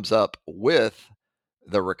comes up with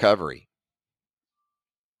the recovery.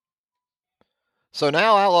 So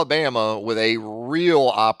now Alabama with a real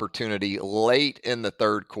opportunity late in the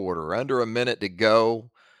third quarter, under a minute to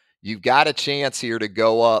go. You've got a chance here to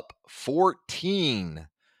go up 14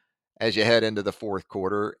 as you head into the fourth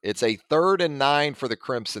quarter. It's a 3rd and 9 for the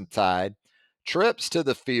Crimson Tide. Trips to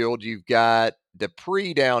the field. You've got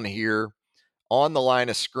Dupree down here on the line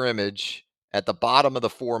of scrimmage at the bottom of the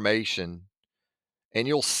formation. And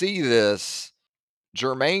you'll see this.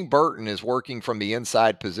 Jermaine Burton is working from the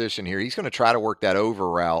inside position here. He's going to try to work that over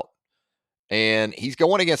route. And he's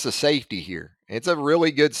going against a safety here. It's a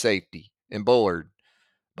really good safety in Bullard.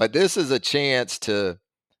 But this is a chance to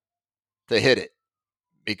hit it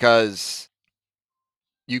because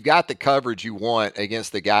you've got the coverage you want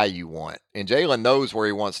against the guy you want. And Jalen knows where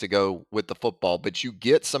he wants to go with the football, but you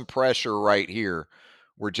get some pressure right here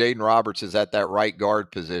where Jaden Roberts is at that right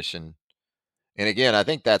guard position. And again, I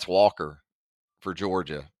think that's Walker for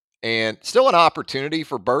Georgia. And still an opportunity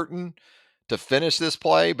for Burton to finish this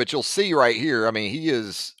play, but you'll see right here, I mean, he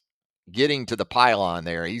is getting to the pylon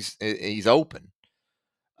there. He's open.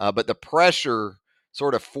 But the pressure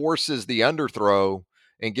sort of forces the underthrow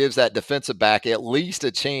and gives that defensive back at least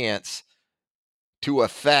a chance to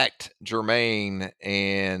affect Jermaine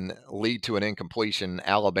and lead to an incompletion.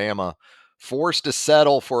 Alabama forced to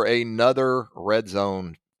settle for another red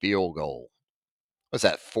zone field goal. Was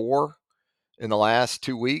that 4 in the last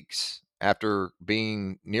 2 weeks after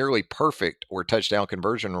being nearly perfect where touchdown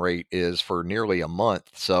conversion rate is for nearly a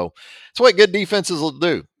month? So it's what good defenses will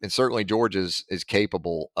do. And certainly Georgia is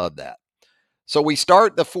capable of that. So we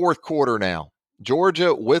start the fourth quarter now.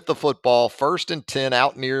 Georgia with the football, 1st and 10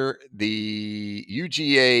 out near the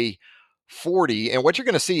UGA 40. And what you're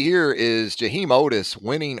going to see here is Jaheim Otis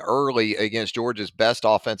winning early against Georgia's best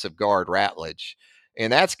offensive guard, Ratledge.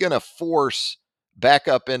 And that's going to force back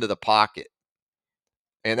up into the pocket.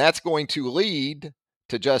 And that's going to lead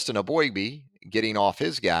to Justin Eboigbe getting off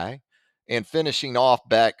his guy and finishing off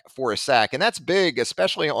back for a sack. And that's big,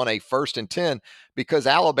 especially on a 1st and 10, because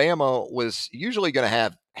Alabama was usually going to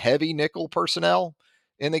have heavy nickel personnel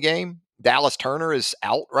in the game. Dallas Turner is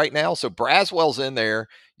out right now. So Braswell's in there.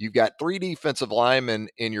 You've got 3 defensive linemen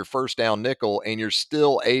in your first down nickel, and you're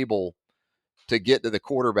still able to get to the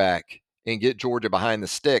quarterback and get Georgia behind the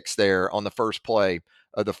sticks there on the first play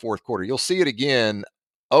of the fourth quarter. You'll see it again.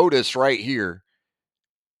 Otis right here.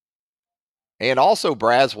 And also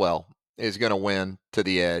Braswell is going to win to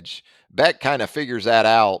the edge. Beck kind of figures that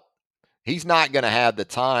out. He's not going to have the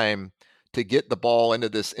time to get the ball into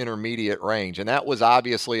this intermediate range. And that was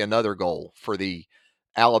obviously another goal for the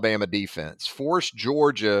Alabama defense. Force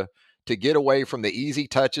Georgia to get away from the easy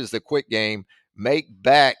touches, the quick game, make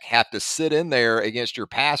Beck have to sit in there against your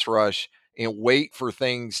pass rush and wait for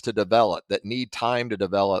things to develop that need time to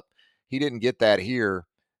develop. He didn't get that here,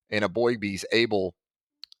 and Eboigbe's able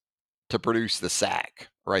to produce the sack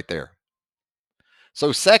right there.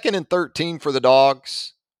 So 2nd and 13 for the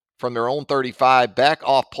Dogs from their own 35. Back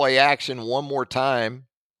off play action one more time.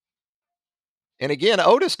 And again,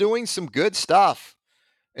 Otis doing some good stuff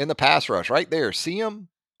in the pass rush right there. See him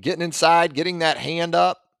getting inside, getting that hand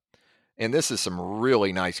up. And this is some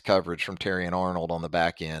really nice coverage from Terrion Arnold on the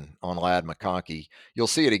back end on Ladd McConkey. You'll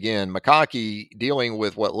see it again. McConkey dealing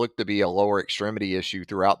with what looked to be a lower extremity issue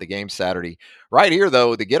throughout the game Saturday. Right here,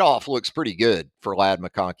 though, the get off looks pretty good for Ladd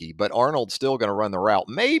McConkey, but Arnold's still going to run the route.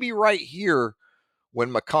 Maybe right here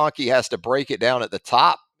when McConkey has to break it down at the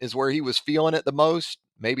top is where he was feeling it the most.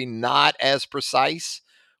 Maybe not as precise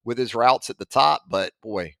with his routes at the top, but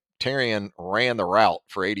boy, Terrion ran the route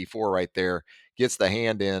for 84 right there, gets the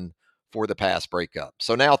hand in for the pass breakup.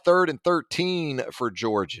 So now 3rd and 13 for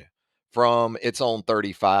Georgia from its own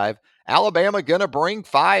 35. Alabama going to bring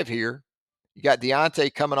 5 here. You got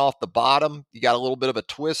Deontay coming off the bottom. You got a little bit of a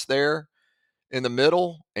twist there in the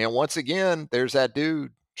middle. And once again, there's that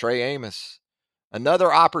dude, Trey Amos.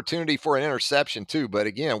 Another opportunity for an interception, too. But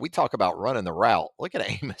again, we talk about running the route. Look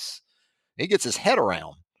at Amos. He gets his head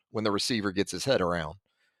around when the receiver gets his head around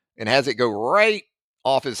and has it go right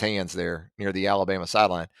off his hands there near the Alabama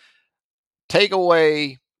sideline.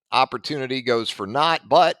 Takeaway opportunity goes for naught.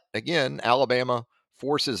 But again, Alabama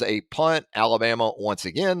forces a punt. Alabama, once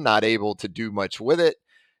again, not able to do much with it.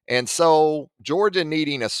 And so Georgia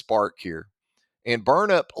needing a spark here. And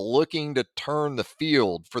Burnip looking to turn the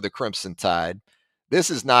field for the Crimson Tide. This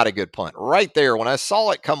is not a good punt. Right there, when I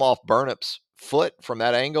saw it come off Burnip's foot from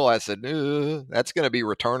that angle, I said, that's going to be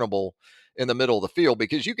returnable in the middle of the field,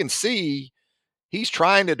 because you can see he's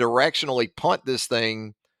trying to directionally punt this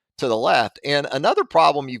thing to the left. And another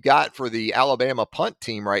problem you've got for the Alabama punt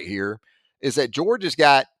team right here is that Georgia's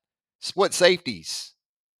got split safeties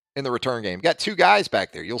in the return game. Got 2 guys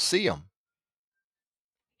back there. You'll see them.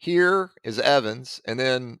 Here is Evans, and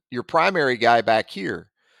then your primary guy back here.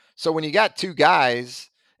 So when you got 2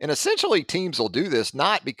 guys, and essentially teams will do this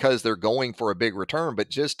not because they're going for a big return, but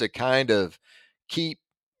just to kind of keep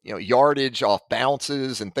yardage off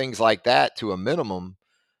bounces and things like that to a minimum.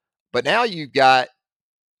 But now you've got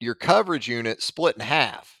your coverage unit split in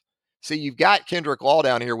half. See, you've got Kendrick Law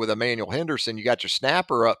down here with Emmanuel Henderson. You got your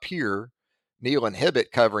snapper up here, Neil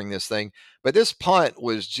Hibbett covering this thing. But this punt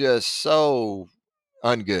was just so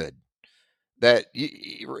ungood that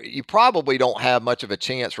you probably don't have much of a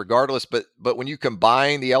chance regardless. But when you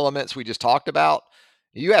combine the elements we just talked about,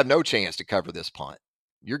 you have no chance to cover this punt.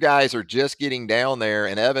 Your guys are just getting down there,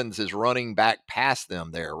 and Evans is running back past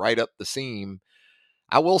them there, right up the seam.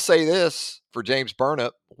 I will say this for James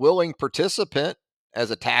Burnip, willing participant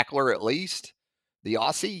as a tackler at least, the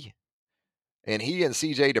Aussie. And he and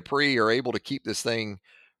CJ Dupree are able to keep this thing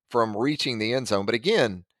from reaching the end zone. But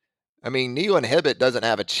again, I mean, Neil Hibbett doesn't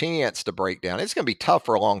have a chance to break down. It's going to be tough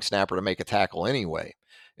for a long snapper to make a tackle anyway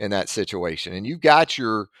in that situation. And you've got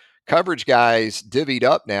your coverage guys divvied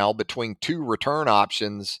up now between 2 return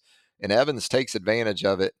options, and Evans takes advantage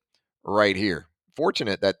of it right here.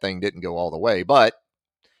 Fortunate that thing didn't go all the way, but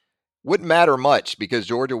wouldn't matter much because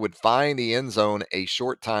Georgia would find the end zone a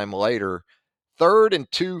short time later. 3rd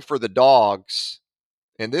and 2 for the Dogs,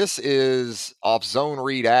 and this is off zone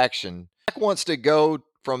read action. Jack wants to go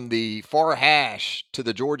from the far hash to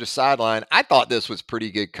the Georgia sideline. I thought this was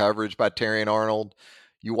pretty good coverage by Terrion Arnold.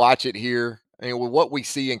 You watch it here. I mean, with what we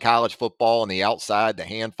see in college football and the outside, the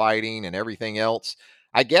hand fighting and everything else,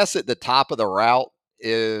 I guess at the top of the route,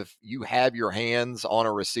 if you have your hands on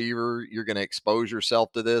a receiver, you're going to expose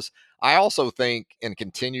yourself to this. I also think and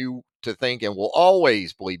continue to think and will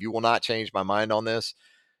always believe, you will not change my mind on this,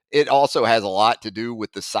 it also has a lot to do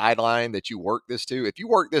with the sideline that you work this to. If you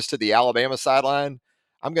work this to the Alabama sideline,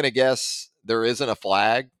 I'm going to guess there isn't a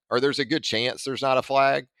flag, or there's a good chance there's not a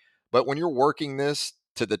flag. But when you're working this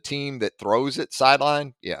to the team that throws it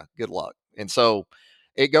sideline, yeah, good luck. And so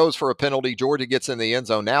it goes for a penalty. Georgia gets in the end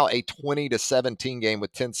zone. Now a 20-17 game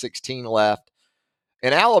with 10:16 left.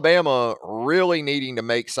 And Alabama really needing to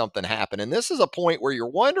make something happen. And this is a point where you're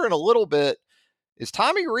wondering a little bit, is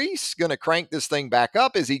Tommy Rees going to crank this thing back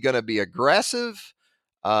up? Is he going to be aggressive?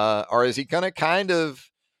 Or is he going to kind of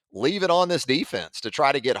leave it on this defense to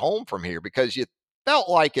try to get home from here? Because you felt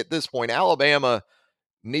like at this point, Alabama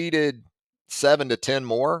needed 7 to 10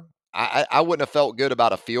 more. I wouldn't have felt good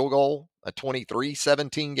about a field goal, a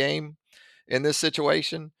 23-17 game in this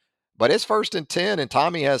situation. But it's 1st and 10, and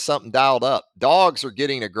Tommy has something dialed up. Dogs are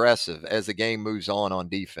getting aggressive as the game moves on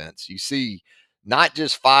defense. You see not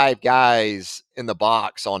just 5 guys in the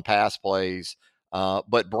box on pass plays,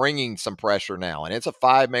 but bringing some pressure now. And it's a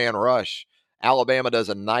 5-man rush. Alabama does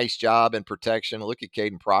a nice job in protection. Look at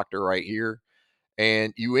Caden Proctor right here.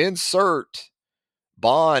 And you insert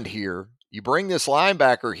Bond here. You bring this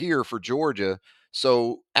linebacker here for Georgia.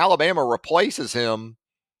 So Alabama replaces him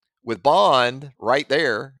with Bond right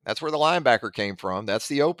there. That's where the linebacker came from. That's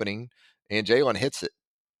the opening. And Jalen hits it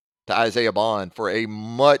to Isaiah Bond for a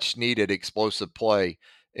much needed explosive play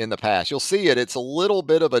in the pass. You'll see it. It's a little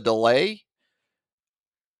bit of a delay.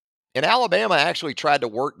 And Alabama actually tried to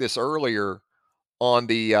work this earlier on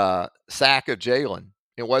the sack of Jalen.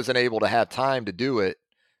 It wasn't able to have time to do it,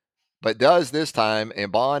 but does this time,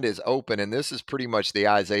 and Bond is open, and this is pretty much the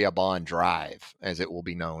Isaiah Bond drive, as it will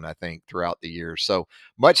be known, I think, throughout the years. So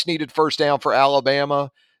much needed first down for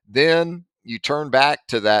Alabama. Then you turn back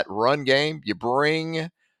to that run game. You bring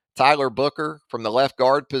Tyler Booker from the left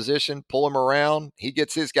guard position, pull him around. He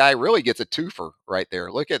gets his guy, really gets a twofer right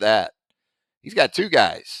there. Look at that. He's got 2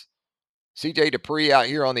 guys. CJ Dupree out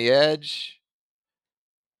here on the edge.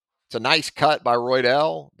 It's a nice cut by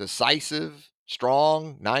Roydell, decisive,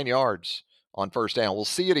 strong, 9 yards on first down. We'll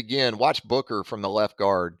see it again. Watch Booker from the left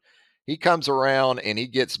guard. He comes around and he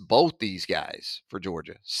gets both these guys for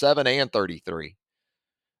Georgia, 7 and 33.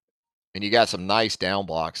 And you got some nice down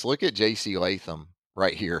blocks. Look at J.C. Latham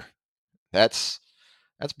right here. That's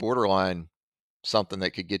borderline something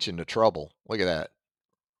that could get you into trouble. Look at that.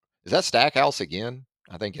 Is that Stackhouse again?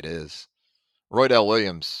 I think it is. Roydell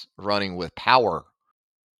Williams running with power.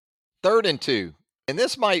 3rd and 2. And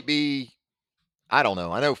this might be, I don't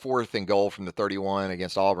know. I know 4th and goal from the 31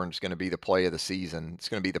 against Auburn is going to be the play of the season. It's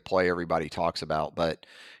going to be the play everybody talks about. But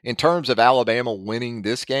in terms of Alabama winning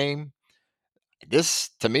this game, this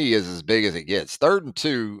to me is as big as it gets. 3rd and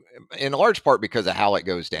 2, in large part because of how it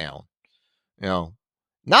goes down. You know,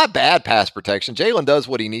 not bad pass protection. Jalen does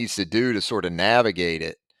what he needs to do to sort of navigate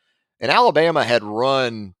it. And Alabama had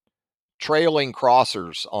run trailing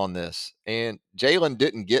crossers on this, and Jalen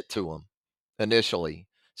didn't get to him initially.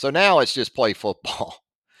 So now it's just play football.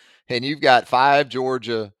 And you've got 5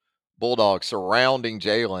 Georgia Bulldogs surrounding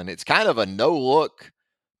Jalen. It's kind of a no-look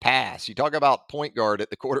pass. You talk about point guard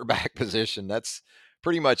at the quarterback position. That's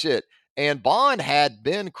pretty much it. And Bond had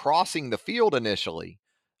been crossing the field initially,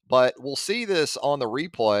 but we'll see this on the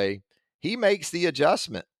replay. He makes the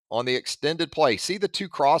adjustment on the extended play. See the 2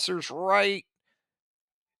 crossers right?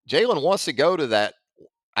 Jalen wants to go to that.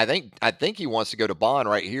 I think he wants to go to Bond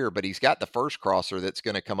right here, but he's got the first crosser that's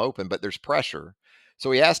going to come open, but there's pressure. So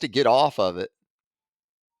he has to get off of it.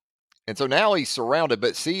 And so now he's surrounded.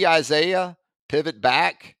 But see Isaiah pivot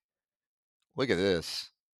back. Look at this.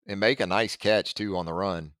 And make a nice catch, too, on the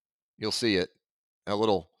run. You'll see it. A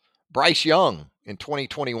little Bryce Young in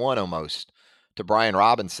 2021 almost to Brian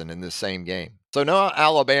Robinson in this same game. So now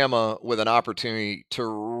Alabama with an opportunity to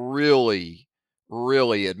really,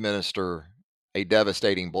 really administer a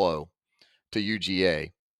devastating blow to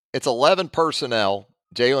UGA. It's 11 personnel.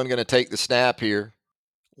 Jalen going to take the snap here.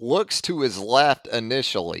 Looks to his left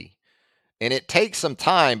initially. And it takes some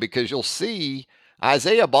time because you'll see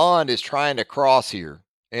Isaiah Bond is trying to cross here.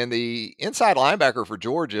 And the inside linebacker for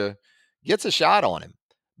Georgia gets a shot on him.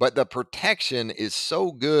 But the protection is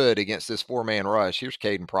so good against this 4-man rush. Here's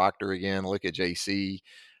Caden Proctor again. Look at JC.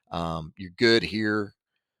 You're good here.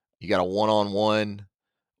 You got a one-on-one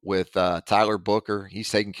with Tyler Booker. He's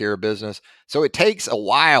taking care of business. So it takes a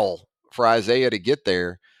while for Isaiah to get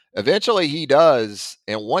there. Eventually he does.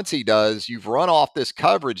 And once he does, you've run off this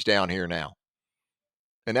coverage down here now.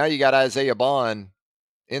 And now you got Isaiah Bond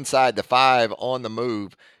inside the 5 on the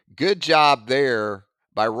move. Good job there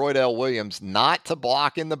by Roydell Williams not to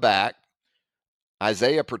block in the back.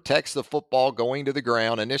 Isaiah protects the football going to the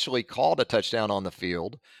ground, initially called a touchdown on the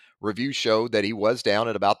field. Review showed that he was down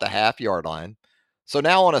at about the half-yard line. So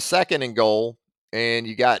now on a 2nd and goal, and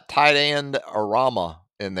you got tight end Arama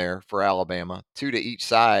in there for Alabama, 2 to each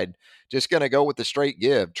side. Just going to go with the straight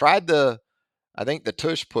give. Tried I think the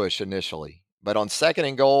tush push initially, but on 2nd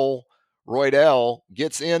and goal, Roydell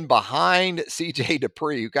gets in behind CJ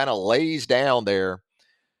Dupree, who kind of lays down there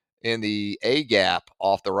in the A gap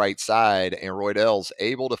off the right side, and Roydell's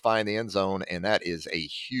able to find the end zone, and that is a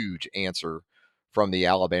huge answer from the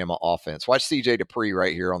Alabama offense. Watch CJ Dupree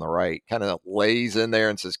right here on the right, kind of lays in there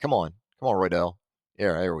and says, come on, Roydell.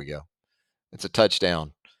 Yeah, there we go. It's a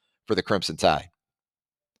touchdown for the Crimson Tide.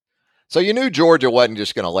 So you knew Georgia wasn't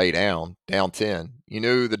just going to lay down 10. You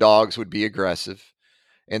knew the Dogs would be aggressive.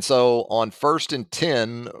 And so on 1st and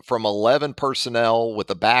 10 from 11 personnel with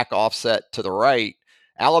the back offset to the right,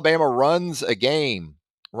 Alabama runs a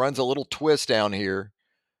little twist down here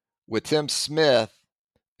with Tim Smith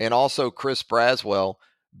and also Chris Braswell.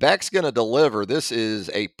 Beck's going to deliver. This is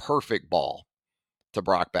a perfect ball to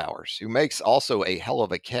Brock Bowers, who makes also a hell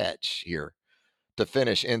of a catch here to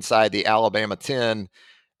finish inside the Alabama 10.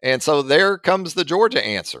 And so there comes the Georgia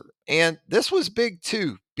answer. And this was big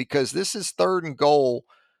too, because this is 3rd and goal.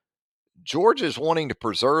 Georgia's wanting to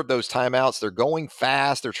preserve those timeouts. They're going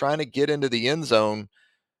fast. They're trying to get into the end zone.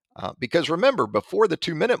 Because remember, before the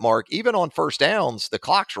 2-minute mark, even on first downs, the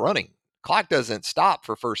clock's running. Clock doesn't stop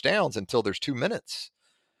for first downs until there's 2 minutes.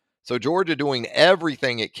 So Georgia doing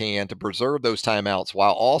everything it can to preserve those timeouts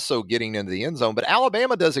while also getting into the end zone. But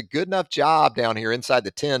Alabama does a good enough job down here inside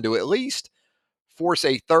the 10 to at least force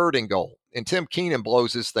a 3rd and goal. And Tim Keenan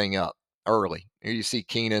blows this thing up early. Here you see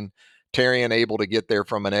Keenan, Terrian able to get there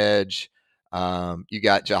from an edge. You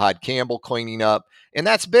got Jahad Campbell cleaning up. And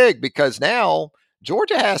that's big because now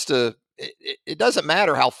Georgia has to, it doesn't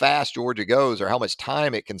matter how fast Georgia goes or how much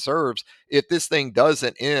time it conserves if this thing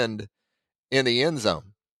doesn't end in the end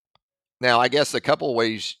zone. Now, I guess a couple of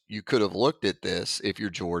ways you could have looked at this if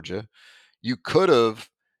you're Georgia. You could have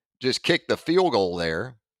just kicked the field goal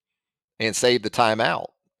there and saved the timeout,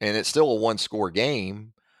 and it's still a 1-score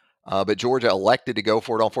game. But Georgia elected to go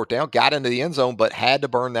for it on 4th down, got into the end zone, but had to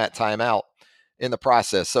burn that timeout in the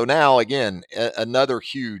process. So now, again, another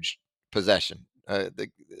huge possession,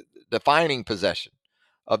 the defining possession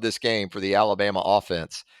of this game for the Alabama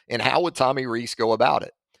offense. And how would Tommy Rees go about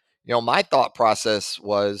it? You know, my thought process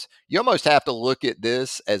was you almost have to look at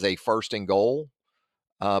this as a 1st and goal,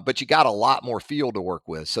 but you got a lot more field to work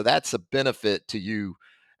with. So that's a benefit to you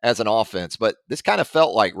as an offense. But this kind of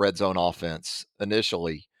felt like red zone offense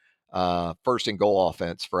initially, 1st and goal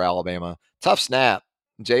offense for Alabama. Tough snap.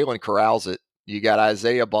 Jalen corrals it. You got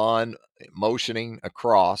Isaiah Bond motioning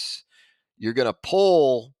across. You're going to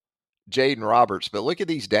pull Jaden Roberts, but look at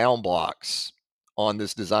these down blocks on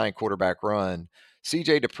this design quarterback run.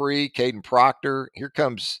 CJ Dupree, Caden Proctor. Here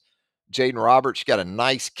comes Jaden Roberts. You got a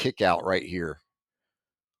nice kick out right here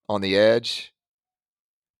on the edge.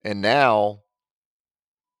 And now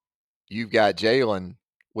you've got Jalen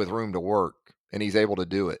with room to work, and he's able to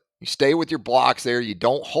do it. You stay with your blocks there. You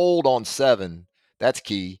don't hold on 7. That's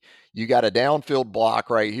key. You got a downfield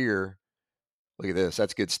block right here. Look at this.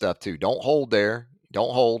 That's good stuff, too. Don't hold there.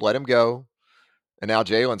 Don't hold. Let him go. And now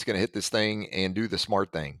Jalen's going to hit this thing and do the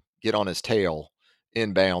smart thing. Get on his tail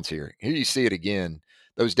inbounds here. Here you see it again.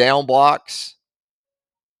 Those down blocks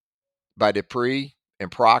by Dupree and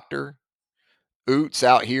Proctor. Oots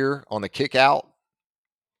out here on the kick out.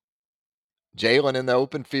 Jalen in the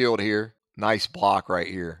open field here. Nice block right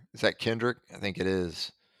here. Is that Kendrick? I think it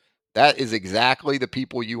is. That is exactly the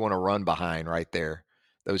people you want to run behind right there.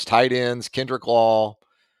 Those tight ends, Kendrick Law,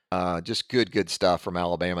 just good stuff from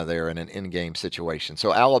Alabama there in an in-game situation.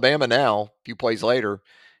 So Alabama now, a few plays later,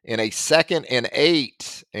 in a 2nd and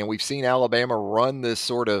 8, and we've seen Alabama run this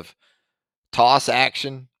sort of toss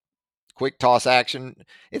action, quick toss action.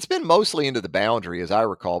 It's been mostly into the boundary, as I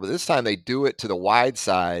recall, but this time they do it to the wide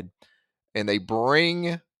side, and they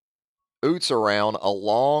bring Oots around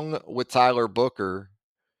along with Tyler Booker,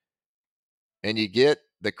 and you get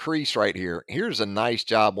the crease right here. Here's a nice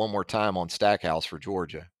job one more time on Stackhouse for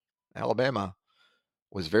Georgia. Alabama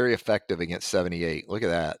was very effective against 78. Look at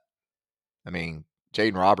that. I mean,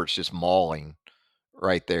 Jaden Roberts just mauling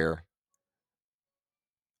right there.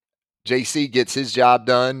 JC gets his job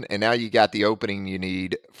done, and now you got the opening you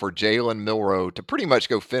need for Jalen Milroe to pretty much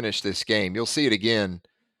go finish this game. You'll see it again.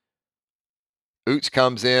 Oots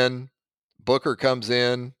comes in. Booker comes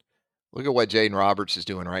in. Look at what Jaden Roberts is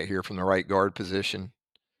doing right here from the right guard position.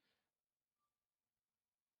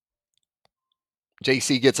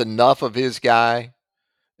 JC gets enough of his guy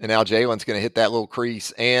And now Jalen's going to hit that little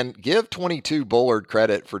crease and give 22 Bullard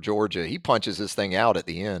credit for Georgia. He punches this thing out at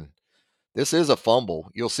the end. This is a fumble.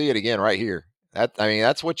 You'll see it again right here.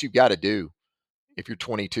 That's what you've got to do if you're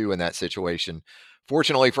 22 in that situation.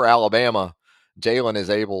 Fortunately for Alabama, Jalen is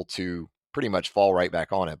able to pretty much fall right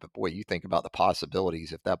back on it. But boy, you think about the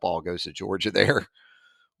possibilities if that ball goes to Georgia there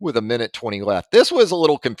with a minute 20 left. This was a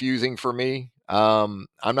little confusing for me. I'm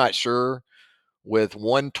not sure with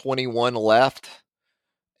 121 left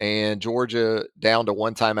and Georgia down to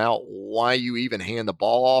one timeout, why you even hand the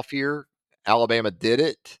ball off here. Alabama did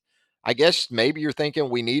it. I guess maybe you're thinking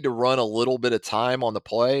we need to run a little bit of time on the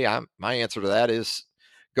play. My answer to that is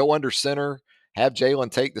go under center, have Jalen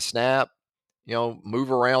take the snap,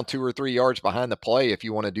 move around 2 or 3 yards behind the play if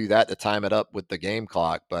you want to do that to time it up with the game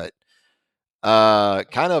clock. But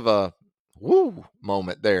kind of a woo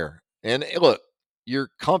moment there. And look, you're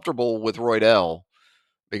comfortable with Roydell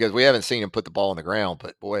because we haven't seen him put the ball on the ground,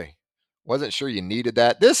 but boy, wasn't sure you needed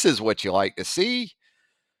that. This is what you like to see.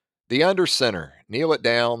 The under center, kneel it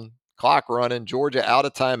down, clock running, Georgia out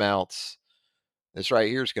of timeouts. This right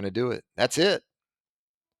here is going to do it. That's it.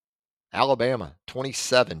 Alabama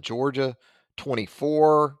 27, Georgia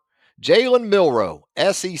 24. Jalen Milroe,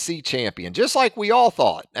 SEC champion, just like we all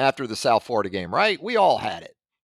thought after the South Florida game, right? We all had it.